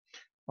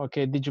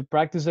 Okay, did you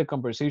practice the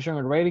conversation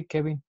already,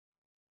 Kevin?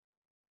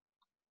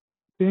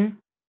 Sí.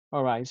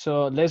 All right,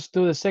 so let's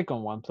do the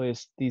second one,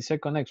 please. The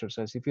second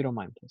exercise, if you don't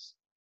mind, please.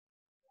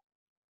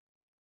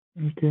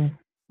 Okay.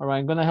 All right,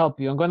 I'm going to help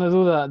you. I'm going to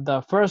do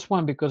the first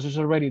one because it's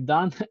already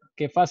done.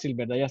 Qué fácil,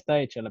 ¿verdad? Ya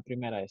está hecha la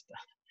primera esta.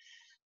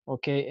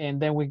 Okay,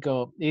 and then we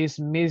go. Is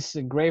Miss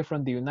Gray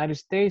from the United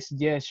States?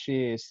 Yes,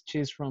 she is.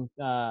 She's from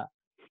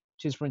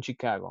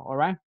Chicago. All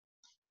right.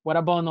 What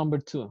about number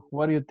 2?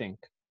 What do you think?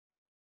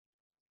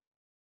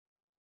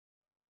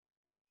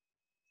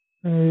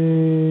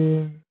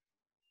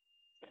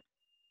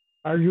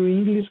 Are you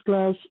English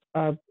class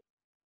at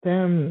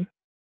 10?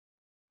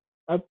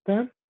 At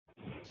 10?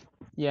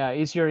 Yeah,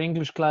 is your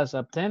English class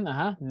up 10?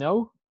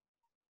 No?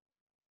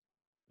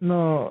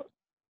 No,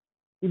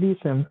 it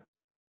isn't.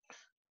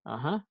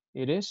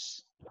 It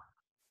is.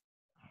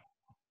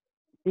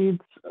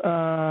 It's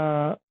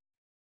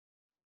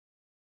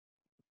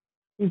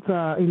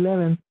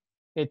 11.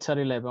 It's at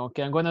 11.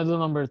 Okay, I'm gonna do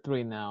number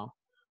 3 now.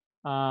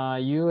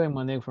 You and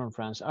Monique from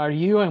France. Are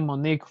you and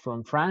Monique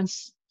from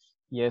France?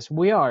 Yes,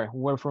 we are.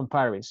 We're from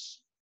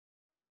Paris.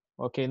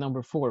 Okay,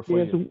 number 4 for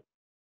Yes. you.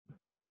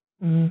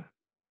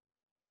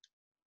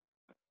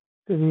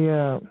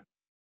 Sería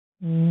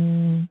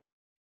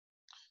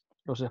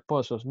Los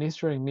esposos,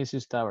 Mr. and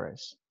Mrs.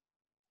 Tavares.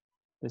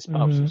 The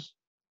spouses.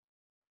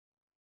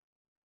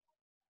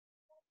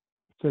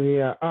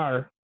 sería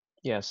R.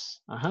 Yes.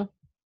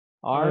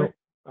 Are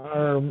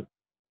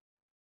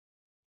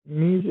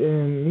Miss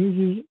and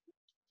Mrs.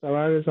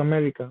 Tavares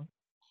America.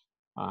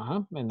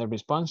 And the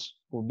response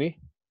would be?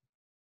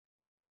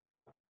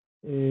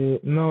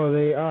 No,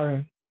 they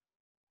aren't.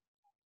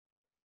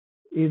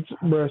 It's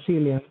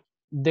Brazilian.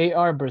 They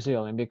are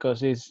Brazilian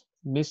because it's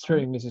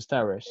Mr. and Mrs.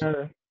 Tavares.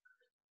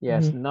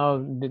 Yes,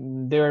 no,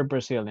 they're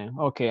Brazilian.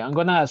 Okay, I'm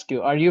gonna ask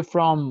you, are you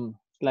from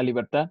La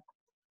Libertad?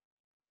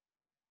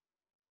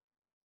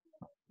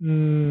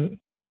 No,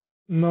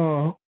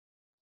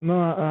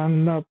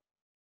 I'm not.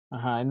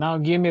 Now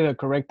give me the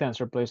correct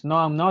answer, please. No,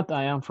 I'm not.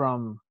 I'm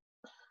from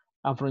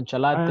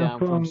Chalate.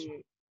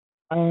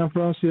 I am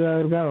from Ciudad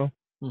Delgado.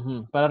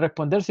 Para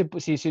responder,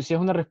 si es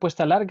una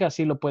respuesta larga,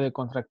 sí lo puede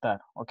contractar,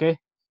 ¿ok?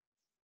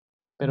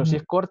 Pero si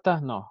es corta,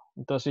 no.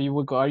 Entonces you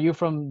would go, are you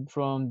from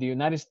the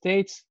United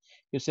States?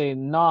 You say,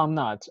 no, I'm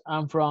not.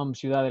 I'm from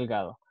Ciudad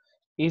Delgado.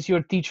 Is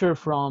your teacher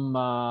from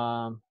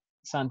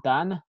Santa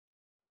Ana?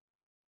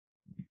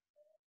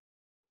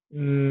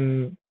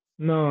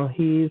 No,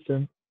 he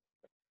isn't.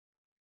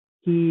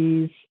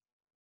 He's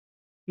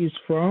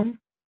from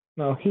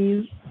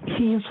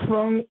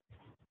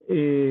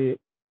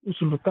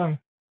Usulután.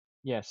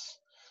 Yes.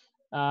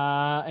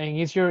 And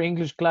is your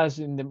English class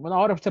in the... Bueno,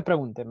 ahora usted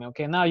pregúnteme,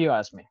 okay? Now you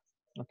ask me,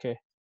 okay?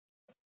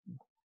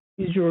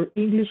 Is your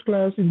English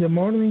class in the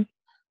morning?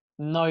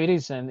 No, it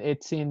isn't.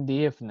 It's in the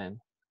evening.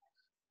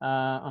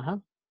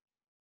 Are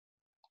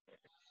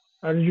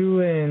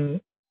you and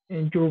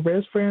your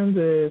best friend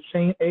the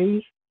same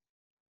age?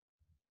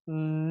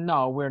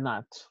 No, we're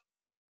not.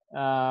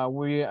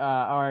 We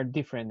are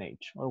different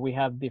age, or we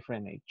have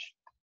different age.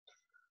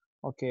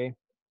 Okay.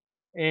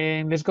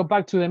 And let's go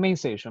back to the main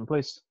session,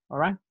 please. All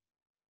right.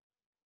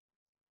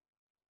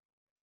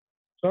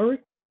 Sorry?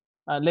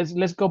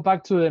 Let's go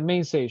back to the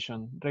main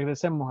session.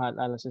 Regresemos a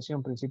la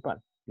sesión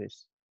principal,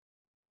 please.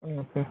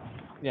 Okay.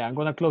 Yeah, I'm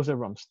gonna close the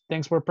rooms.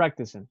 Thanks for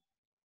practicing.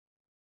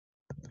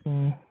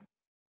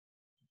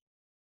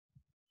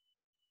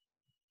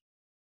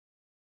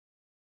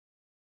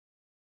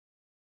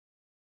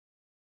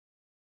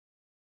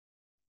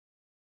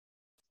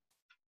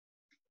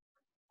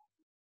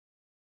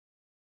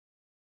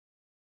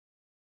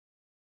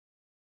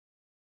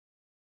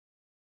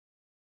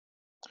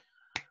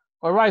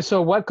 All right,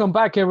 so welcome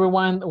back,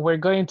 everyone. We're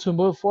going to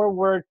move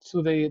forward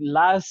to the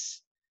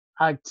last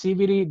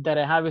activity that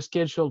I have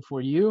scheduled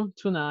for you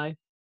tonight.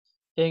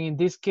 And in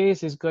this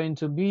case, it's going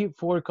to be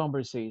 4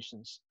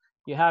 conversations.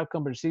 You have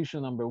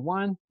conversation number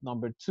 1,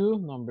 number 2,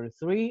 number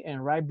 3,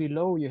 and right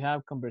below you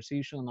have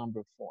conversation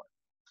number 4.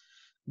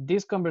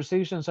 These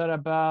conversations are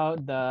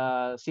about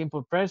the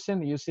simple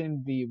present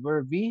using the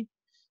verb be.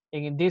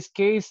 And in this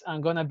case,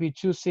 I'm gonna be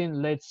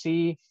choosing, let's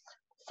see,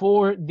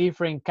 4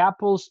 different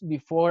couples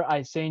before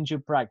I send you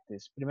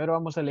practice. Primero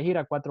vamos a elegir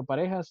a 4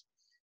 parejas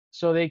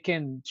so they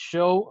can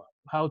show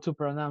how to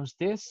pronounce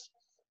this.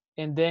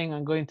 And then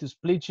I'm going to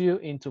split you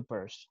into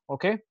pairs,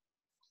 okay?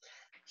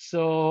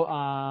 So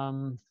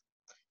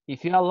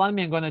if you allow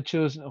me, I'm gonna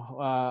choose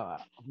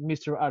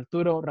Mr.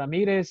 Arturo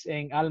Ramirez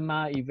and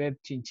Alma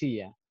Yvette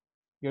Chinchilla.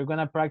 You're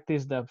gonna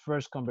practice the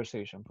first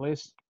conversation,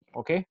 please,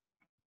 okay?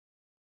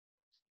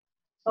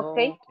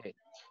 Okay.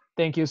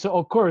 Thank you. So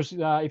of course,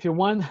 if you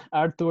want,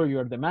 Arthur,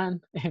 you're the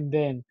man, and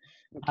then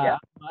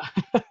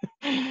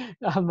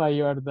Alma,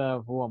 you're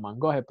the woman.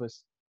 Go ahead,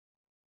 please.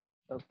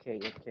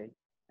 Okay.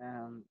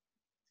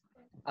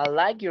 I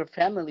like your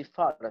family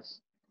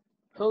photos.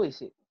 Who is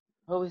it?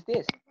 Who is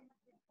this?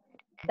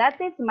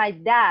 That is my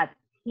dad.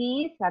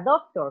 He is a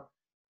doctor.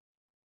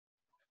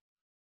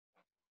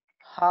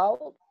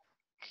 How?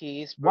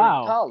 He is very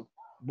tall.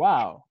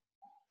 Wow.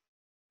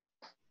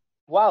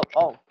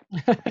 Oh,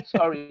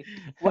 sorry.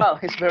 Wow,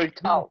 he's very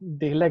tall.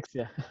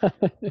 Dyslexia.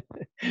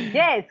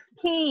 Yes,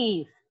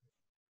 he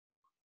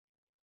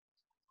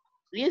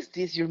is. Is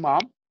this your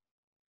mom?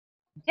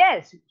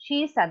 Yes,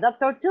 she's a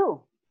doctor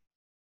too.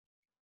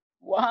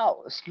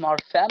 Wow,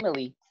 smart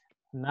family.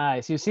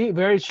 Nice. You see,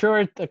 very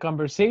short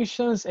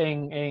conversations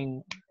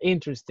and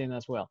interesting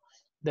as well.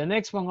 The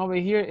next one over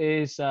here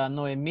is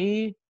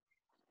Noemi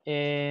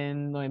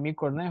and Noemi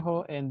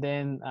Cornejo, and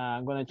then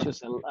I'm gonna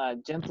choose a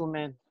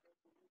gentleman,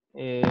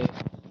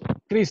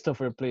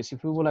 Christopher, please,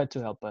 if you would like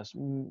to help us.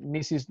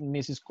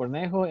 Mrs.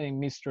 Cornejo and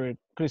Mr.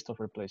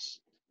 Christopher, please.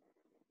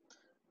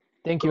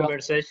 Thank you.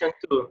 Conversation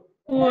 2.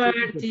 Who are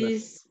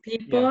these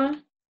people?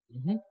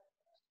 Yeah.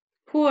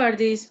 Who are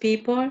these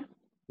people?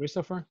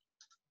 Christopher?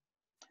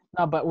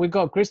 No, but we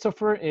got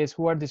Christopher is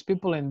who are these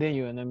people, and then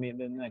you, and then me,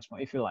 the next one,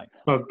 if you like.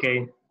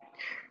 Okay.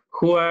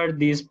 Who are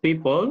these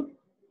people?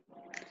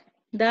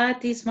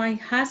 That is my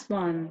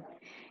husband.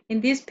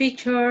 In this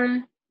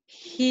picture,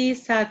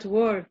 he's at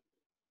work.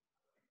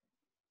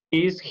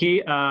 Is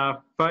he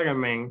a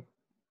fireman?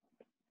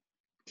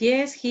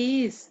 Yes,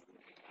 he is.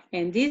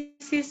 And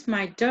this is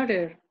my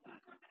daughter.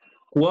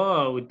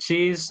 Wow,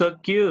 she's so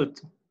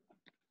cute.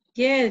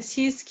 Yes,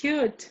 she's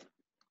cute.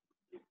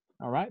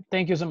 All right,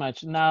 thank you so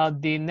much. Now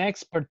the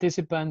next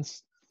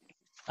participants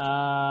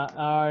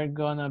are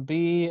gonna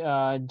be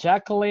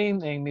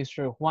Jacqueline and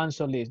Mr. Juan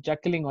Solis.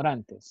 Jacqueline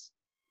Orantes.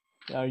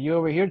 Are you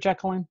over here,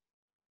 Jacqueline?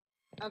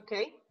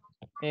 Okay.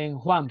 And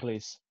Juan,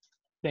 please.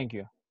 Thank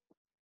you.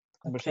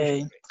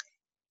 Okay.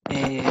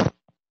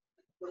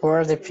 Who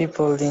are the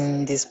people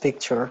in this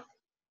picture?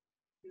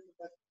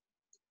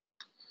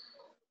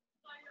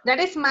 That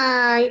is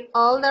my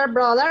older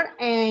brother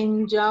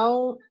and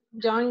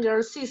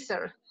younger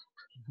sister.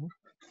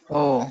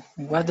 Oh,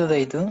 what do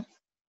they do?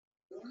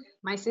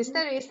 My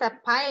sister is a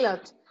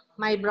pilot.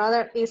 My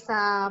brother is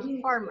a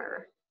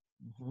farmer.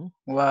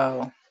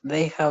 Wow,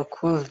 they have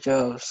cool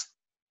jobs.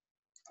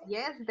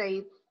 Yes,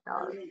 they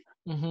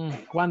do.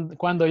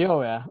 Cuando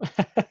llueve.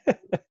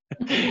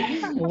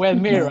 Wet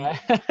me, right?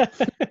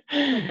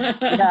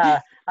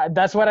 Yeah,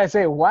 that's what I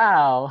say.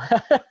 Wow.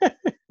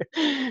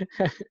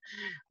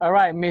 All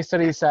right, Mr.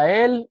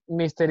 Isael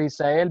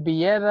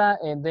Villeda,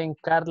 and then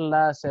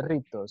Carla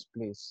Cerritos,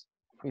 please.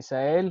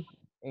 Isael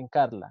and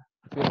Carla.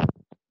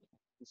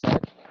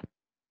 Isael.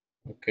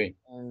 Okay.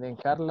 And then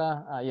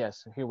Carla.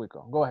 Yes, here we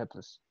go. Go ahead,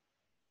 please.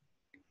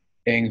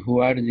 And who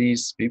are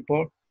these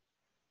people?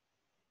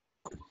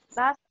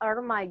 That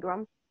are my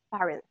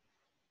grandparents.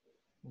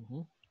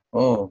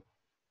 Oh,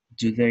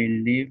 do they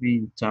live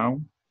in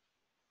town?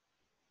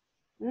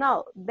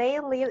 No, they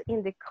live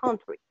in the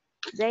country.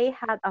 They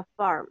had a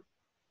farm.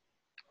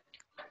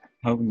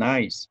 How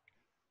nice.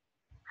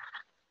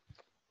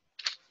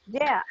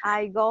 Yeah,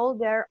 I go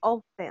there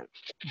often.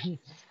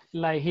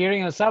 Like here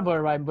in El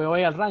Salvador, right?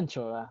 Voy al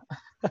rancho.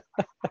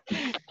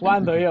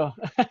 Cuando yo.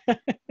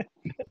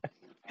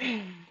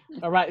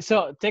 All right,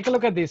 so take a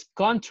look at this.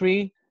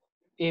 Country,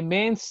 it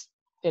means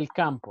el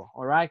campo,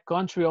 all right?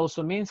 Country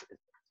also means,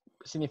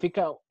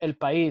 significa el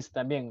país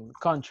también,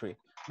 country.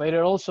 But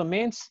it also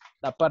means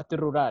la parte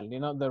rural, you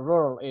know, the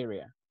rural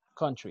area,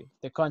 country,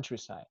 the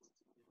countryside.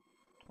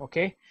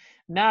 Okay,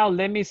 now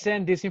let me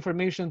send this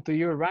information to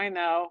you right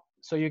now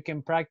so you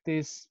can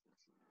practice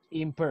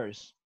in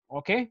person,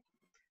 okay?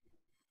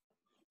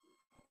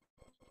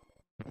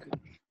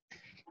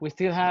 We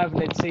still have,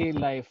 let's say,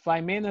 like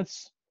 5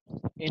 minutes,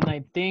 and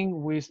I think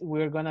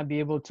we're gonna be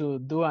able to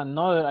do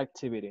another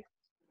activity.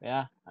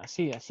 Yeah,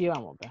 así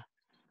vamos, ¿verdad?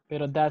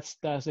 Pero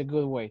that's a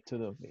good way to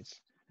do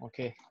this,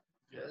 okay?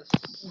 Yes.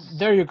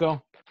 There you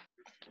go.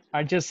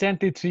 I just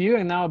sent it to you,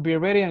 and now be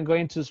ready. I'm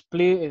going to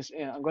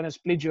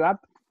split you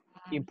up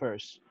in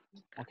pairs,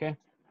 okay?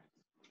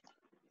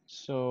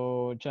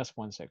 So just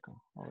 1 second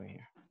over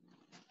here.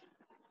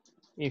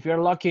 If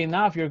you're lucky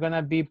enough, you're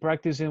gonna be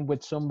practicing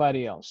with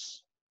somebody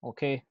else,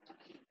 okay?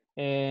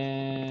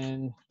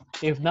 And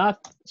if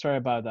not, sorry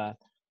about that.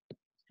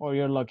 Or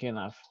you're lucky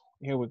enough.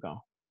 Here we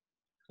go.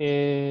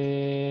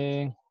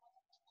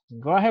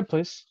 Go ahead,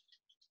 please.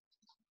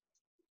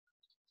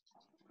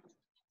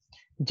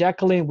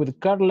 Jacqueline with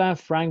Carla,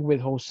 Frank with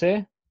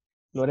Jose,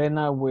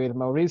 Lorena with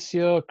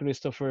Mauricio,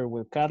 Christopher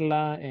with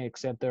Carla,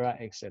 etc.,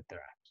 etc.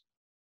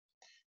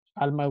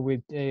 Alma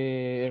with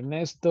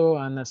Ernesto,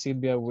 Ana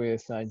Silvia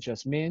with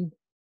Jasmine.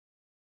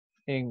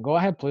 And go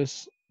ahead,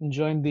 please.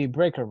 Join the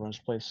breaker rooms,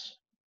 please.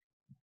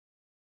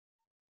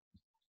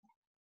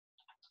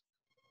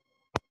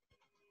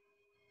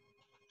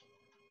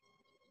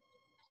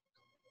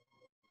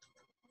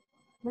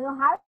 Do you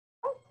have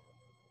it?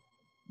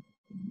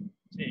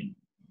 Sí.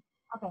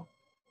 Okay.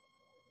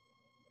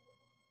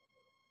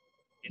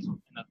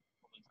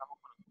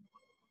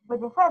 With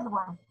the first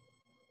one.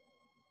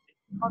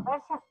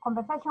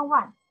 Conversation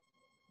one.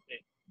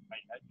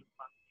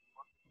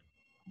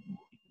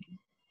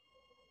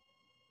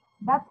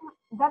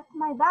 That's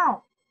my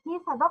dad.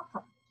 He's a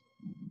doctor.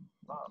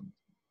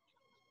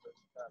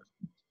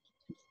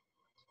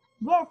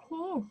 Yes, he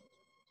is.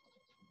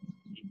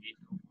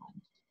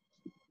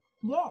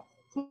 Yes.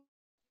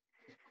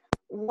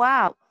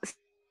 Wow,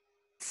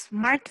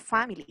 smart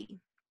family.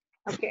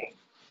 Ok.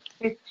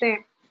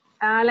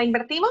 ¿La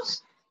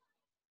invertimos?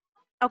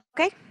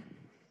 Okay.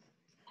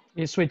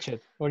 You switch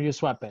it or you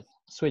swap it.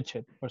 Switch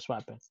it or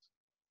swap it.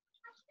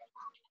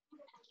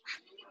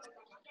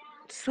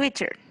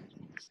 Switcher.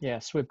 Yeah,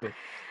 swap it.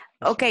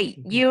 Okay,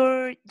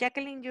 you're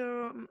Jacqueline,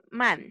 you're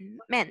man.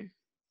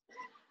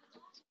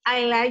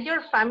 I like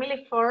your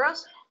family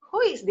photos. Who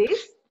is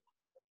this?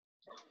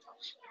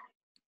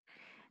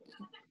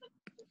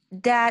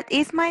 That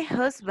is my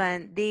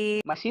husband.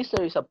 My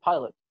sister is a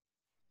pilot.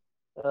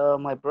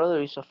 My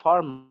brother is a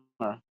farmer.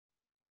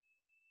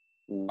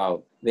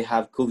 Wow, they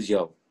have cool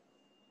job.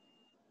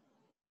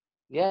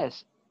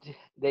 Yes,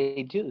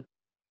 they do.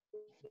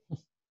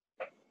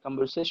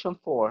 Conversation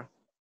 4.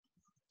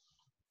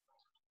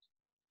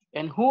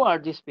 And who are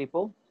these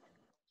people?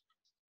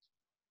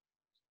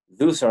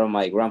 Those are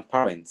my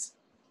grandparents.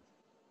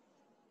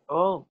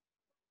 Oh,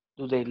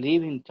 do they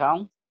live in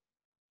town?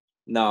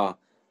 No,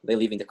 they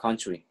live in the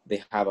country.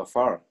 They have a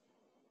farm.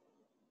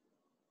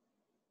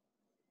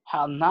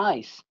 How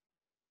nice.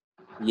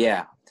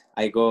 Yeah,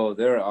 I go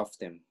there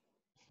often.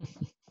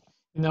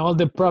 You know, all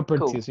the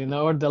properties, you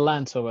know, all the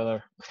lands over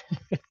there.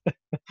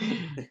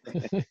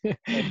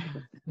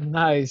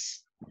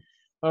 Nice.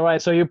 All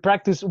right, so you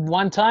practice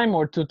one time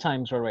or two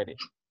times already?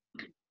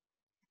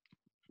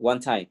 One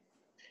time.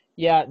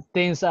 Yeah,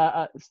 things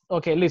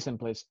okay, listen,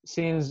 please.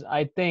 Since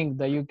I think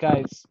that you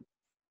guys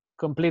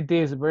complete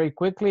this very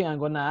quickly, I'm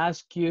gonna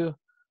ask you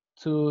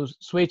to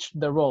switch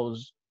the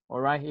roles, all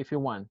right, if you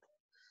want.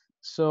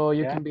 So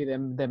you can be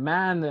the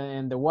man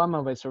and the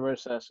woman, vice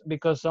versa,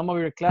 because some of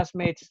your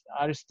classmates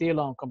are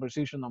still on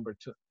conversation number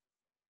 2.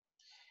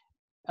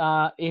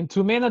 In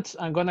 2 minutes,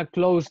 I'm gonna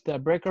close the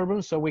breakout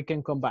room so we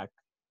can come back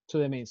to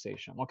the main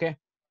station, okay?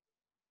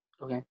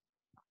 Okay.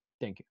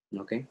 Thank you.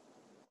 Okay.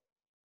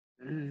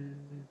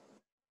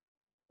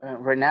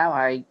 Right now,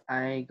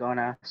 I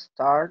gonna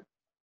start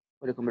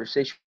with a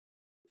conversation.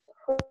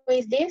 Who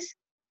is this?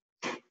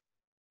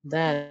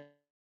 Dad,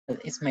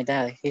 it's my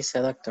dad. He's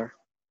a doctor.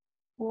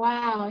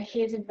 Wow,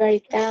 he's very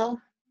tall.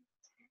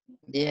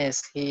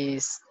 Yes,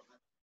 he's.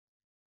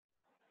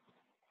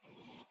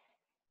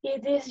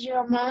 Is this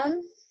your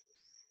mom?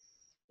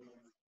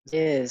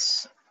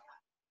 Yes,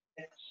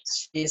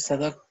 she's a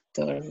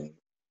doctor.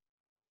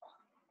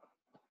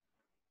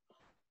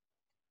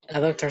 A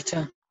doctor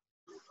too.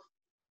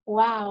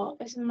 Wow,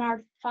 a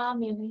smart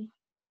family.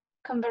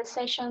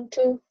 Conversation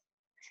too.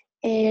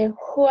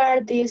 Who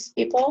are these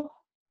people?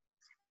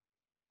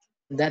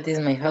 That is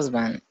my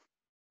husband.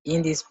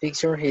 In this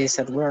picture, he is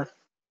at work.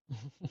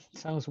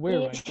 Sounds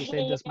weird, right? To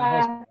say that's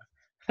my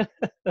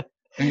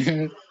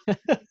husband.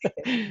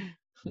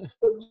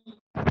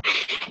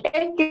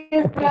 Es que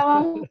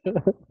estamos,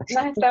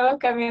 nos estamos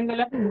cambiando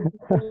los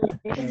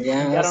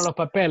Cambiaron los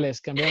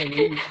papeles,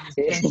 cambiaron.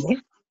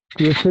 Sí.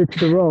 You switch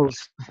the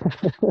roles.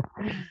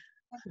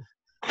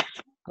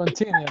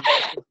 Continue.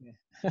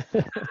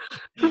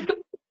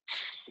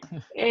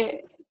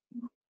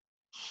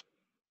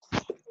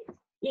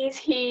 Is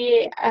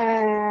he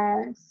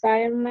a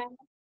fireman?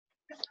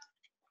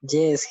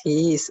 Yes,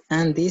 he is.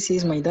 And this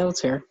is my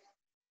daughter.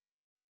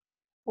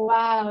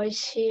 Wow,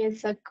 she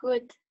is so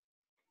good.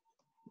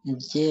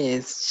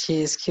 Yes,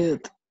 she is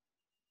cute.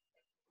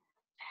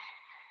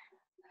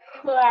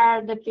 Who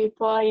are the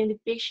people in the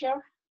picture?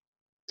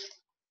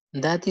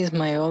 That is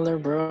my older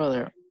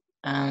brother.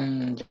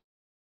 And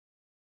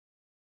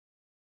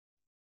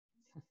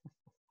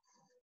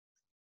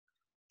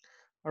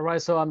all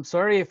right, so I'm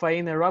sorry if I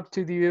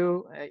interrupted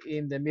you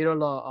in the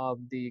middle of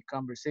the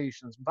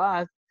conversations,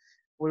 but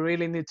we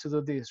really need to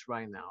do this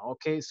right now,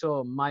 okay?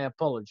 So my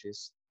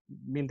apologies,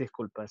 mil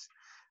disculpas.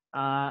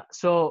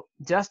 So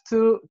just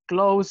to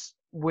close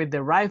with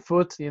the right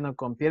foot, you know,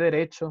 con pie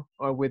derecho,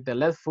 or with the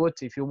left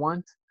foot if you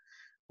want,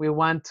 we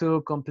want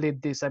to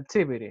complete this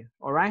activity,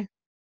 all right?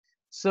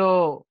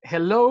 So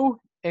hello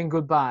and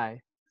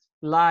goodbye,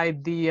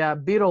 like the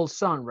Beatles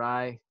song,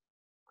 right?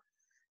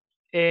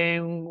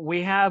 And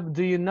we have,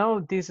 do you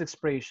know these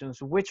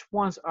expressions? Which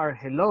ones are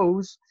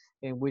hellos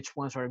and which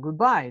ones are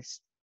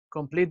goodbyes?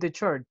 Complete the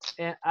chart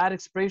and add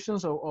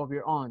expressions of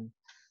your own.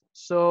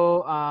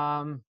 So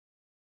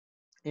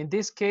in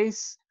this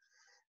case,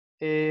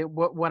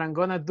 what I'm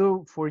gonna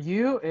do for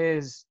you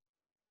is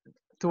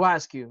to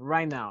ask you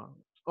right now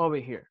over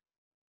here.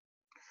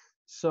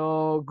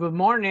 So good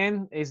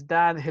morning, is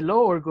that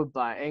hello or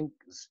goodbye? And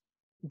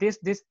this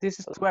is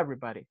to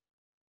everybody.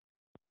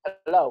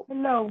 Hello.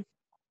 Hello.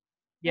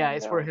 Yeah, Hello.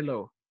 it's for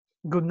hello.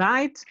 Good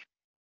night.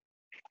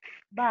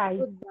 Bye.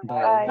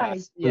 Bye. Bye.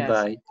 Yes.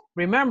 Goodbye.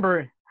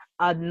 Remember,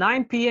 at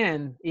 9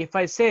 p.m., if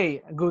I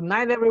say good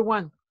night,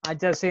 everyone, I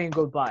just saying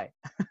goodbye.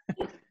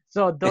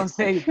 So don't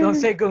say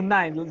good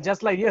night,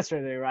 just like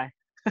yesterday, right?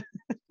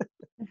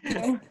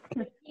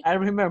 I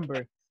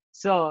remember.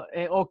 So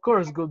of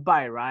course,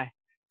 goodbye, right?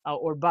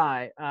 Or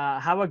bye.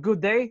 Have a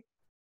good day.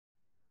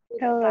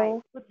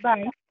 Hello.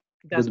 Goodbye.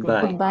 That's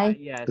Goodbye. goodbye.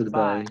 Yes,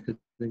 Goodbye. bye. Que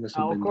tengas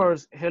un Of buen día.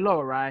 course,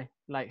 hello, right?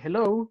 Like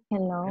hello.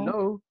 Hello.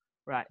 Hello.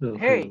 Right. Hello,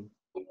 Hey.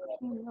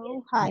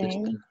 Hello. Ya Hi.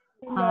 está.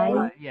 Hi.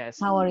 Right. Yes.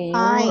 How are you?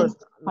 Of course,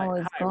 like, How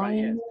is hi, right?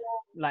 Yes. going?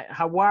 Like,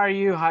 how are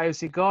you? How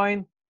is it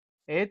going?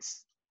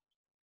 It's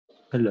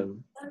Hello.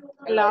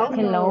 Hello. of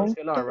Hello. course,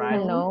 hello, right?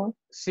 Hello.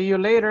 See you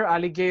later,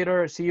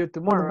 alligator. See you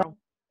tomorrow.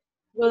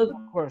 Good.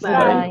 Of course.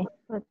 Goodbye.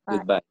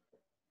 Goodbye.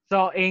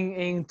 So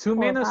in 2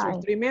 minutes or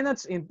Bye. 3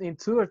 minutes, in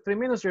 2 or 3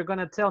 minutes, you're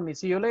gonna tell me,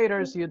 see you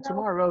later, see you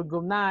tomorrow,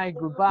 good night, See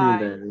you goodbye,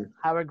 later.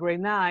 have a great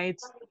night.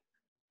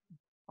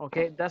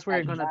 Okay, that's what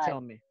you're gonna tell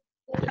me.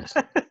 Yes.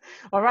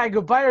 All right,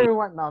 goodbye,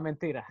 everyone. No,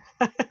 mentira.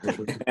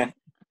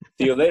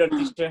 See you later,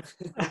 teacher.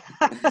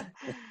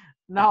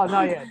 No,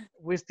 not yet.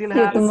 We still See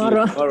you have.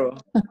 tomorrow. Tomorrow.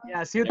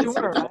 Yeah, see you See you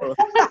tomorrow. tomorrow.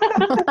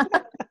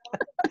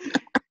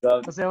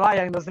 No se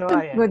vayan, no se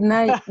vayan. Good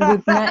night.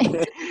 Good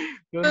night.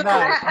 Good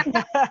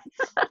night.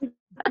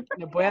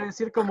 Le voy a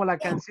decir como la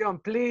canción,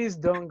 please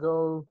don't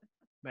go.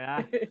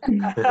 ¿verdad?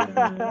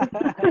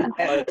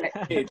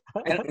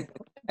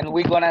 And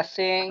we're gonna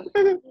sing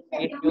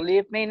If You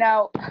Leave Me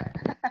Now.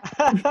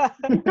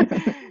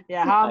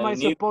 Yeah, how am I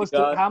need supposed to,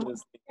 God how, to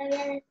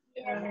stay.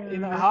 you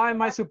know, how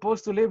am I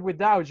supposed to live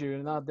without you?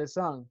 Not the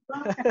song.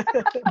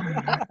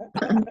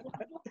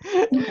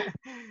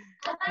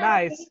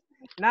 Nice.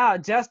 Now,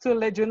 just to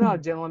let you know,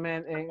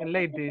 gentlemen and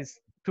ladies,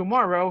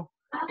 tomorrow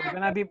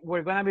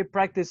we're gonna be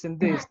practicing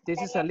this.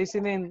 This is a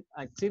listening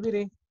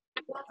activity.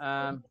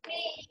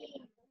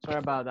 Sorry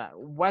about that.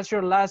 What's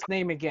your last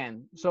name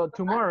again? So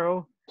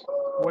tomorrow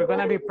we're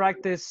gonna be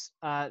practicing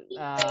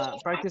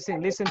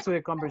listen to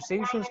the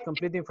conversations,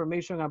 complete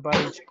information about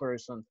each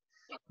person.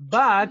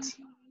 But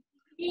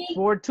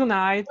for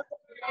tonight,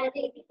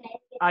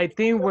 I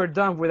think we're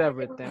done with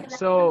everything.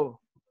 So,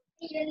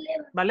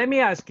 but let me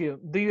ask you,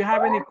 do you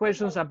have any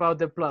questions about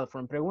the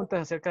platform?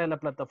 Preguntas acerca de la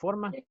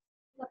plataforma?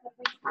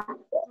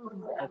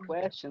 No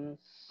questions.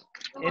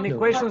 Any No.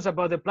 questions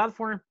about the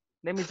platform?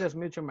 Let me just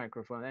mute your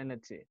microphone and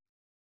let's see.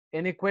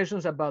 Any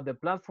questions about the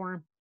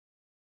platform?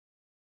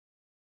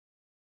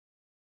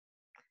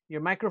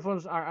 Your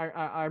microphones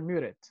are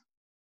muted.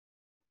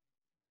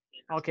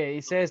 Okay,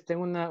 it says,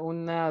 tengo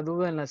una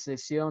duda en la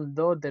sesión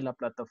 2 de la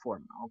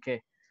plataforma.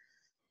 Okay.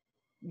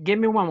 Give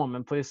me one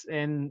moment, please,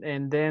 and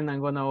then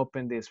I'm going to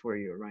open this for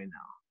you right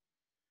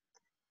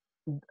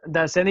now.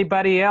 Does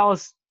anybody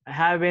else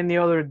have any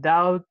other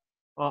doubt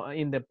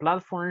in the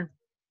platform?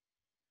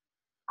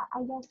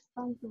 I just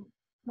want to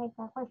make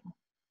a question.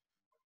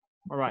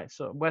 All right,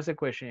 so what's the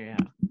question you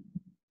have?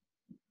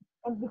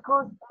 And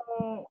because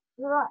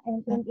you know,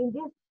 in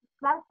this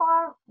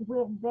platform,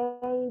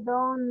 they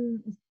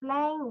don't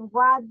explain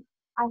what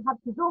I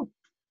have to do.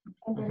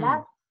 And the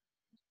last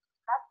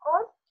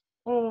course,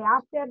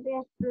 after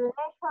the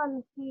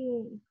explanation de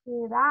que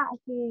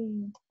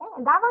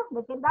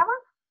él daba,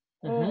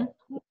 él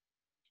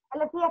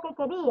decía que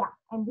quería.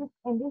 And this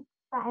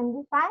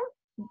time,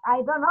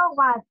 I don't know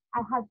what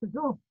I have to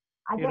do.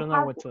 You don't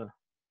know what to.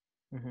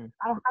 I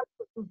have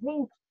to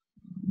think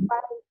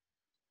what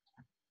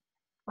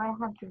I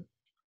have to.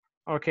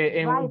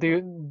 Okay, and do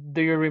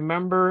you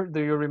remember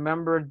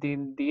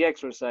the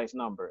exercise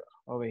number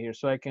over here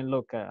so I can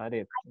look at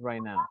it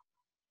right now?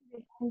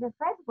 In the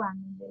first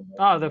one.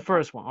 Oh, the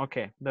first one.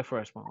 Okay, the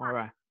first one. All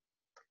right.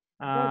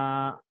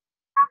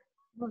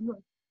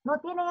 No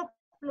tienen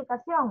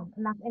explicación.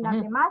 En las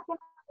demás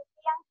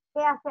decían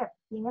qué hacer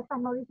y en estas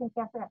no dicen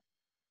qué hacer.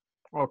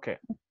 Okay.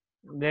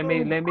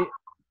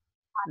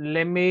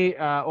 Let me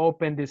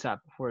open this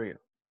up for you.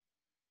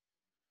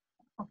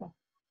 Okay.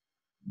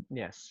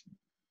 Yes.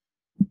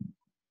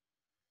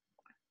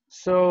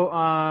 So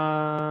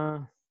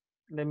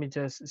let me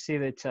just see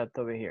the chat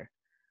over here.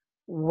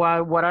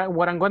 What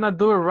I'm gonna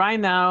do right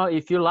now,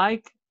 if you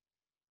like,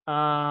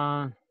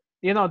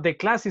 you know, the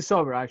class is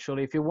over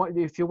actually. If you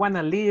want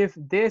to leave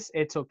this,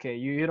 it's okay.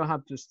 You don't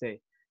have to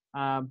stay.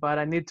 But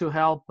I need to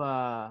help.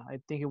 I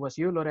think it was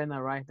you,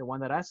 Lorena, right? The one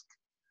that asked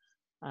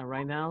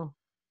right now.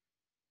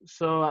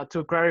 So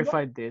to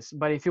clarify this,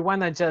 but if you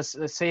want to just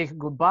say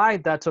goodbye,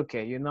 that's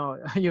okay. You know,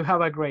 you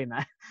have a great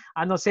night.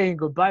 I'm not saying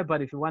goodbye,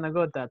 but if you want to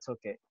go, that's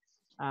okay.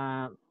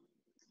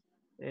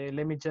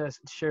 Let me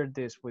just share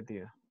this with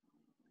you.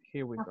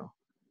 Here we go.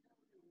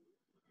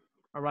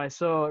 All right,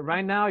 so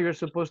right now you're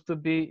supposed to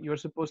be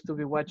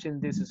watching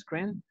this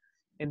screen,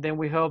 and then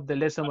we have the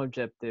lesson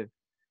objective.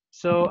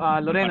 So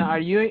Lorena, are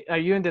you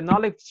in the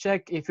knowledge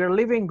check? If you're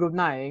leaving, good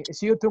night.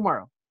 See you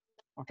tomorrow.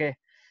 Okay.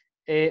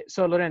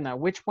 So Lorena,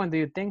 which one do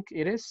you think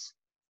it is?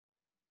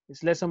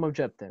 It's lesson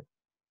objective.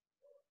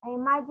 I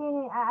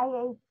imagine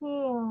I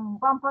see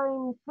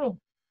 1.3.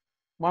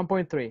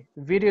 1.3,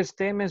 video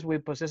statements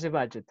with possessive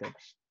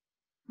adjectives.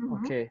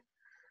 Okay.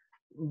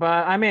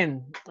 But I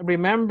mean,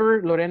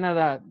 remember, Lorena,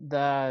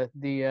 that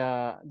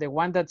the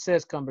one that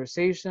says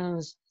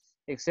conversations,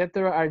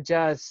 etc., are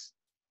just,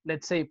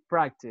 let's say,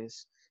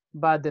 practice.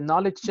 But the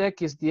knowledge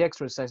check is the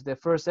exercise. The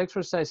first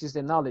exercise is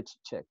the knowledge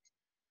check.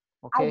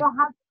 Okay.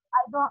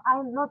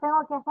 I no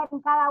tengo que hacer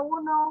en cada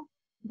uno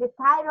the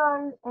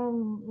title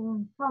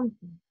and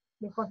something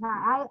because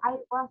I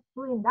was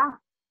doing that.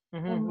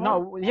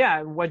 No,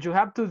 yeah, what you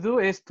have to do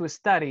is to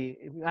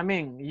study. I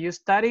mean, you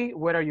study,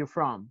 where are you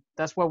from?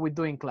 That's what we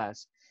do in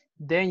class.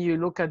 Then you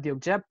look at the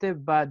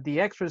objective, but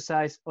the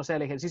exercise, o sea,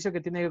 el ejercicio que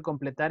tiene que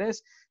completar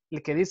es el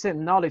que dice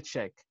knowledge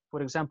check.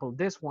 For example,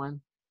 this one,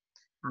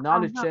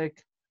 knowledge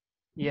check,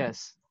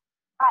 yes.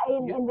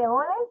 In the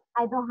others,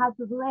 I don't have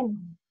to do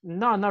anything.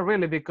 No, not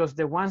really, because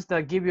the ones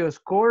that give you a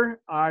score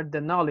are the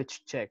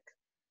knowledge check.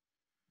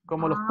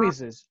 Como los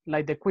quizzes,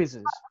 like the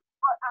quizzes.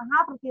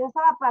 Ajá, porque yo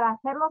estaba para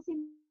hacerlo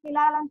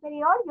similar al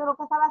anterior, yo lo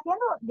que estaba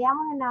haciendo,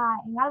 digamos, en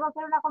algo que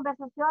era una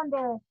conversación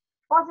de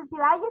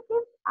positive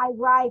adjectives, I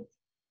write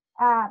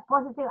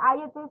positive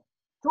adjectives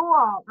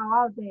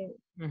about the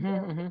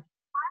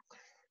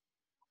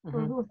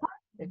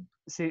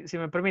Si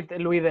me permite,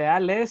 lo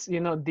ideal es, you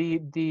know,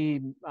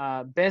 the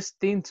best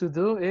thing to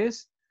do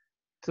is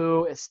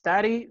to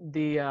study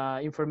the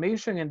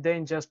information and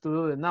then just to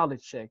do the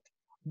knowledge check.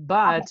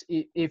 But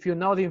if you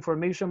know the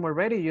information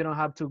already, you don't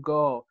have to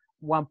go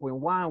 1.1,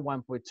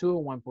 1.2,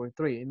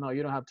 1.3. No,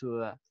 you don't have to do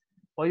that.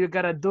 All you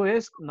gotta do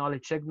is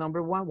knowledge check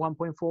number 1,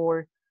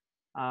 1.4,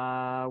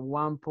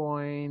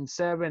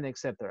 1.7,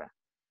 etc.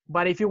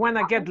 But if you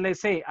wanna get,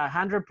 let's say,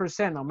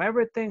 100% on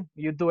everything,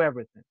 you do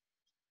everything.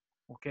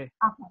 Okay. Okay.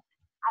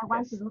 I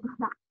want to do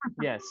that.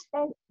 Yes.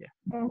 Yeah.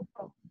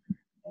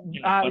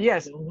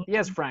 Yes.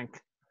 Yes,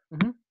 Frank.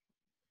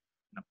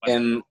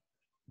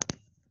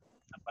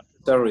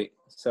 Sorry,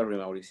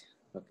 Mauricio.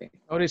 Okay.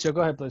 Mauricio,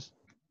 go ahead, please.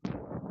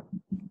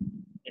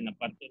 En la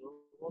parte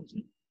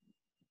 2.11,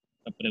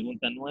 la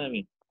pregunta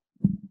 9.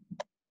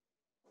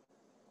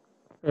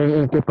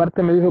 ¿En qué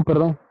parte me dijo,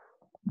 perdón?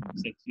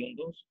 Sección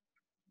 2.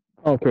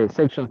 Okay,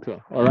 section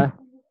 2. All right.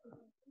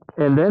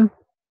 And then?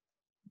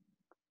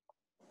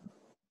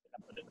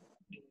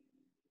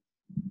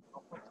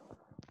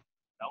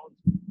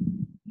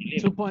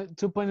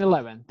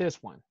 2.11,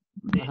 this one.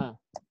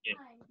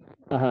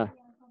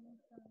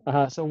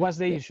 So what's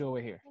the issue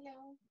over here?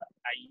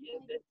 Ahí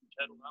es de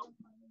escuchar un audio,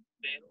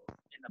 pero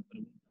en la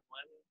pregunta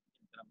 9,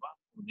 el trabajo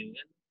de él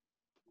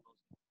no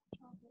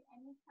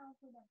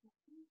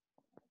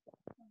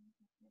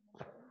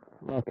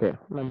se Okay,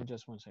 let me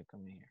just 1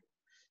 second here.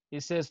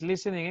 It says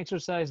listening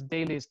exercise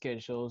daily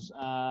schedules,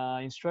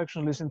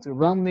 instructions listen to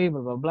Romney,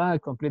 blah, blah, blah,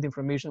 complete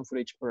information for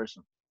each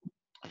person.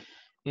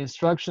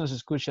 Instructions,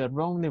 escucha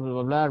Romney, blah,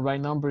 blah, blah,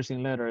 write numbers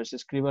in letters,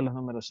 escriba los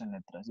números en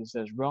letras. It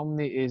says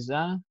Romney is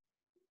a,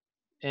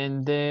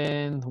 and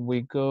then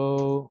we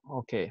go,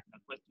 okay.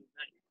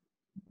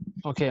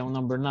 Okay, on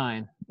number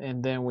 9.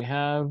 And then we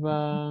have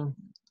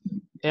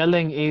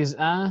Ellen is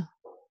a,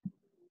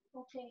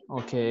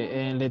 okay,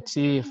 and let's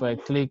see if I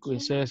click,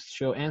 it says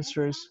show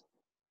answers.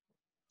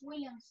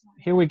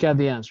 Here we got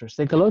the answers.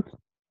 Take a look.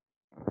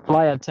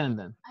 Fly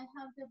attendant.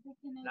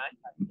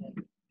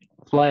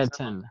 Fly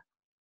attendant.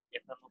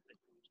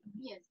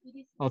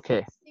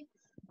 Okay,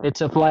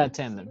 it's a fly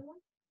attendant.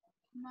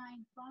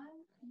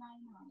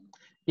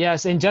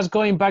 Yes, and just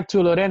going back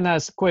to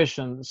Lorena's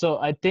question. So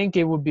I think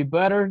it would be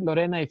better,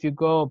 Lorena, if you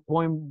go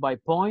point by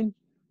point.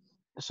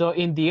 So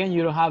in the end,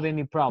 you don't have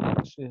any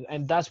problems.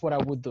 And that's what I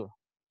would do.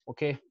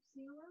 Okay.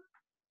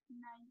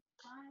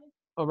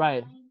 All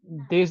right.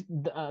 Does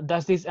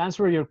this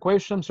answer your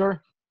question, sir?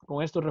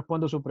 Con esto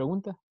respondo su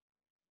pregunta.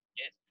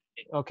 Yes.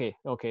 Okay.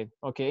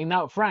 And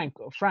now, Frank.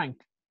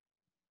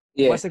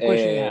 Yes. What's the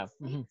question you have?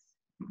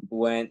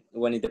 When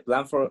the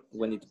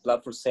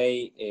platform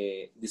say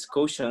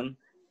discussion,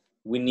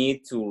 we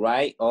need to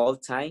write all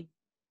time.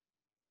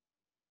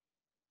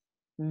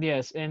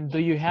 Yes. And do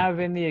you have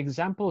any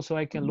examples so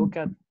I can look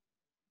at?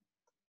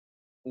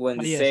 When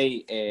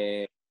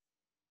they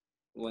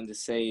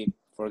say,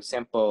 for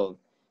example,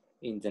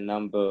 in the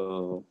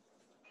number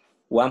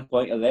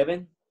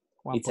 1.11,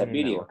 it's a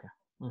video. Okay.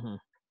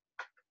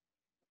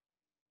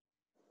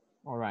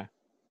 All right.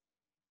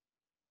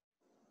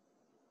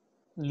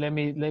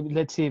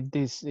 Let's see if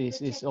this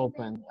is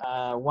open.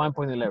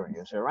 1.11,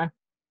 you say, right?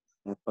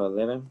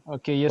 1.11.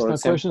 Okay, yes, for no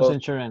example, questions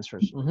and short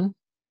answers.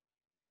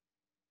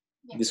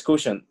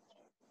 Discussion.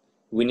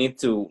 We need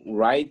to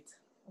write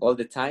all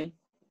the time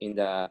in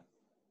the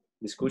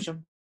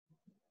discussion.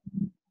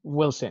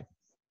 We'll see.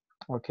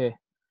 Okay.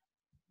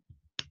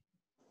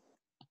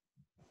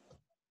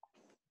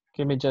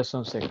 Give me just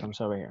some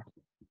seconds over here.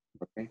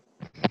 Okay.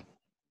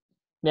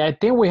 Yeah, I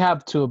think we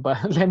have to, but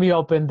let me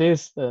open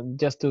this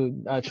just to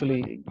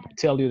actually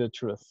tell you the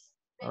truth.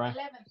 All right.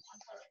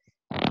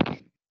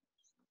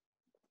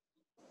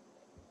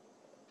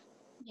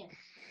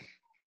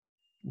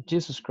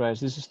 Jesus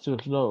Christ, this is too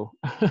slow.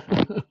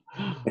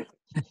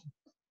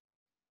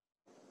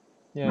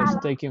 Yeah, it's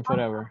taking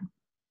forever.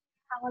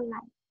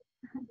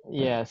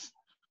 Yes.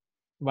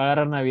 Va a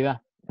agarrar Navidad.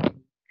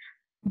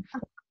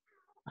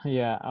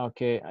 Yeah,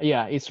 okay.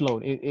 Yeah, it's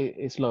loading.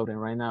 It's loading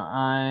right now.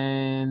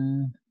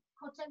 And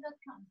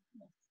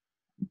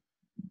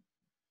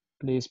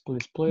please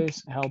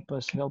help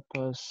us.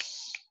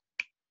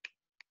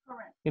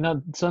 You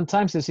know,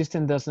 sometimes the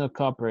system does not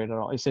cooperate at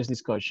all. It says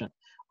discussion.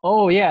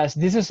 Oh yes,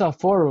 this is a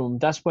forum.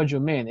 That's what you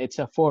mean. It's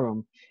a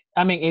forum.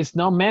 I mean, it's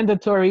not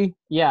mandatory.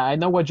 Yeah, I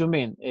know what you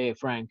mean,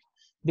 Frank.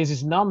 This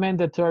is not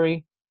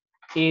mandatory.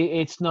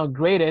 It's not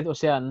graded. O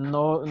sea,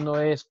 no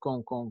es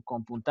con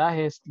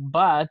puntajes,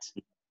 but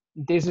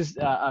this is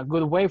a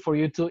good way for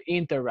you to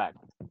interact,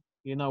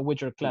 you know,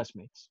 with your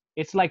classmates.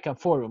 It's like a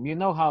forum. You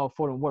know how a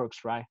forum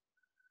works, right?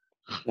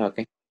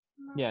 Okay.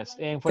 Yes,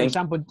 and for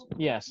example,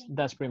 yes,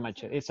 that's pretty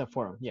much it. It's a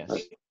forum, yes.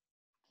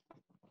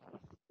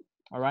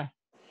 All right.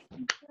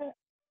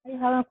 I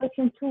have a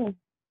question too.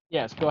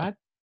 Yes, go ahead.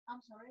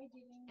 I'm sorry.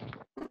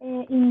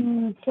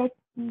 In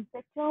section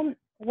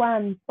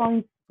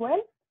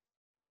 1.12,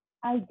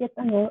 I get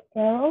an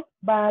error,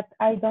 but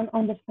I don't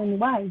understand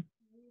why.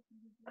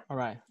 All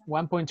right,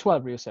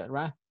 1.12 you said,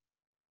 right?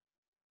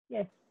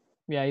 Yes.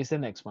 Yeah, it's the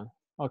next one.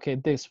 Okay,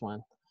 this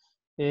one.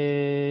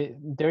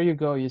 There you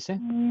go, you see?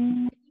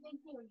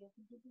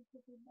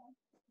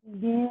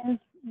 Yes.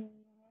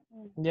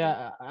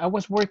 Yeah, I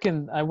was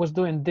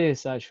doing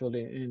this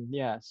actually, and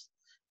yes.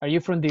 Are you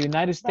from the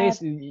United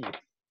States?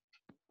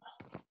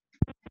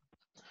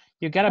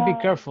 You gotta be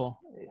careful.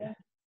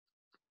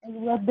 It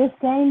was the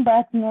same,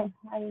 but no,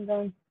 I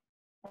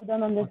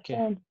don't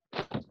understand.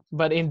 Okay.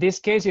 But in this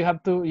case, you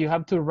have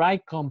to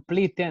write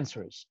complete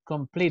answers.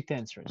 Complete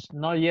answers.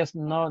 No yes,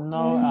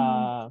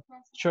 no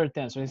short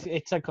answers.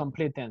 It's a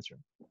complete answer.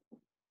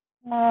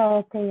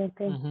 Oh, okay.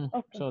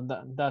 So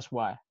that's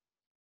why.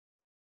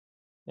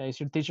 Yeah, it's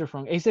your teacher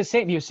from. It's the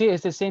same. You see,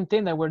 it's the same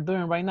thing that we're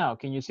doing right now.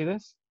 Can you see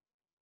this?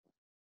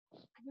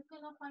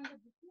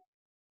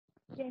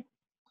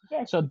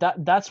 Yes. So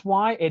that's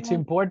why it's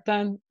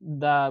important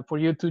for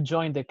you to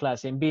join the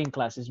class and be in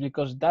classes,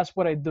 because that's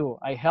what I do.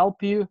 I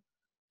help you,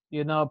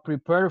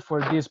 prepare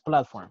for this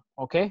platform.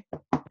 Okay.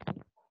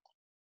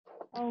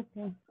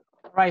 Okay.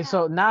 Right.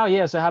 So now,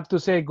 yes, I have to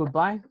say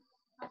goodbye,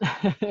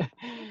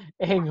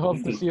 and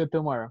hope to see you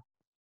tomorrow.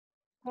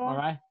 All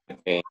right.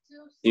 Okay.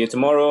 See you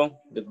tomorrow.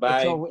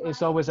 Goodbye.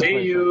 It's always a See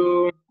pleasure.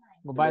 you.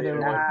 Goodbye,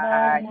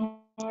 everyone.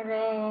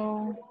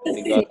 Tomorrow.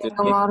 We got to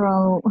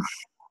Tomorrow.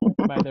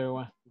 Bye,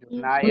 everyone. Good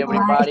night,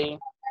 everybody.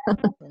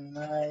 Good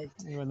night.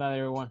 Good night,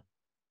 everyone.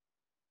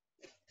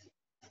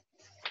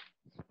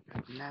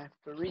 Good night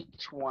for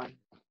each one.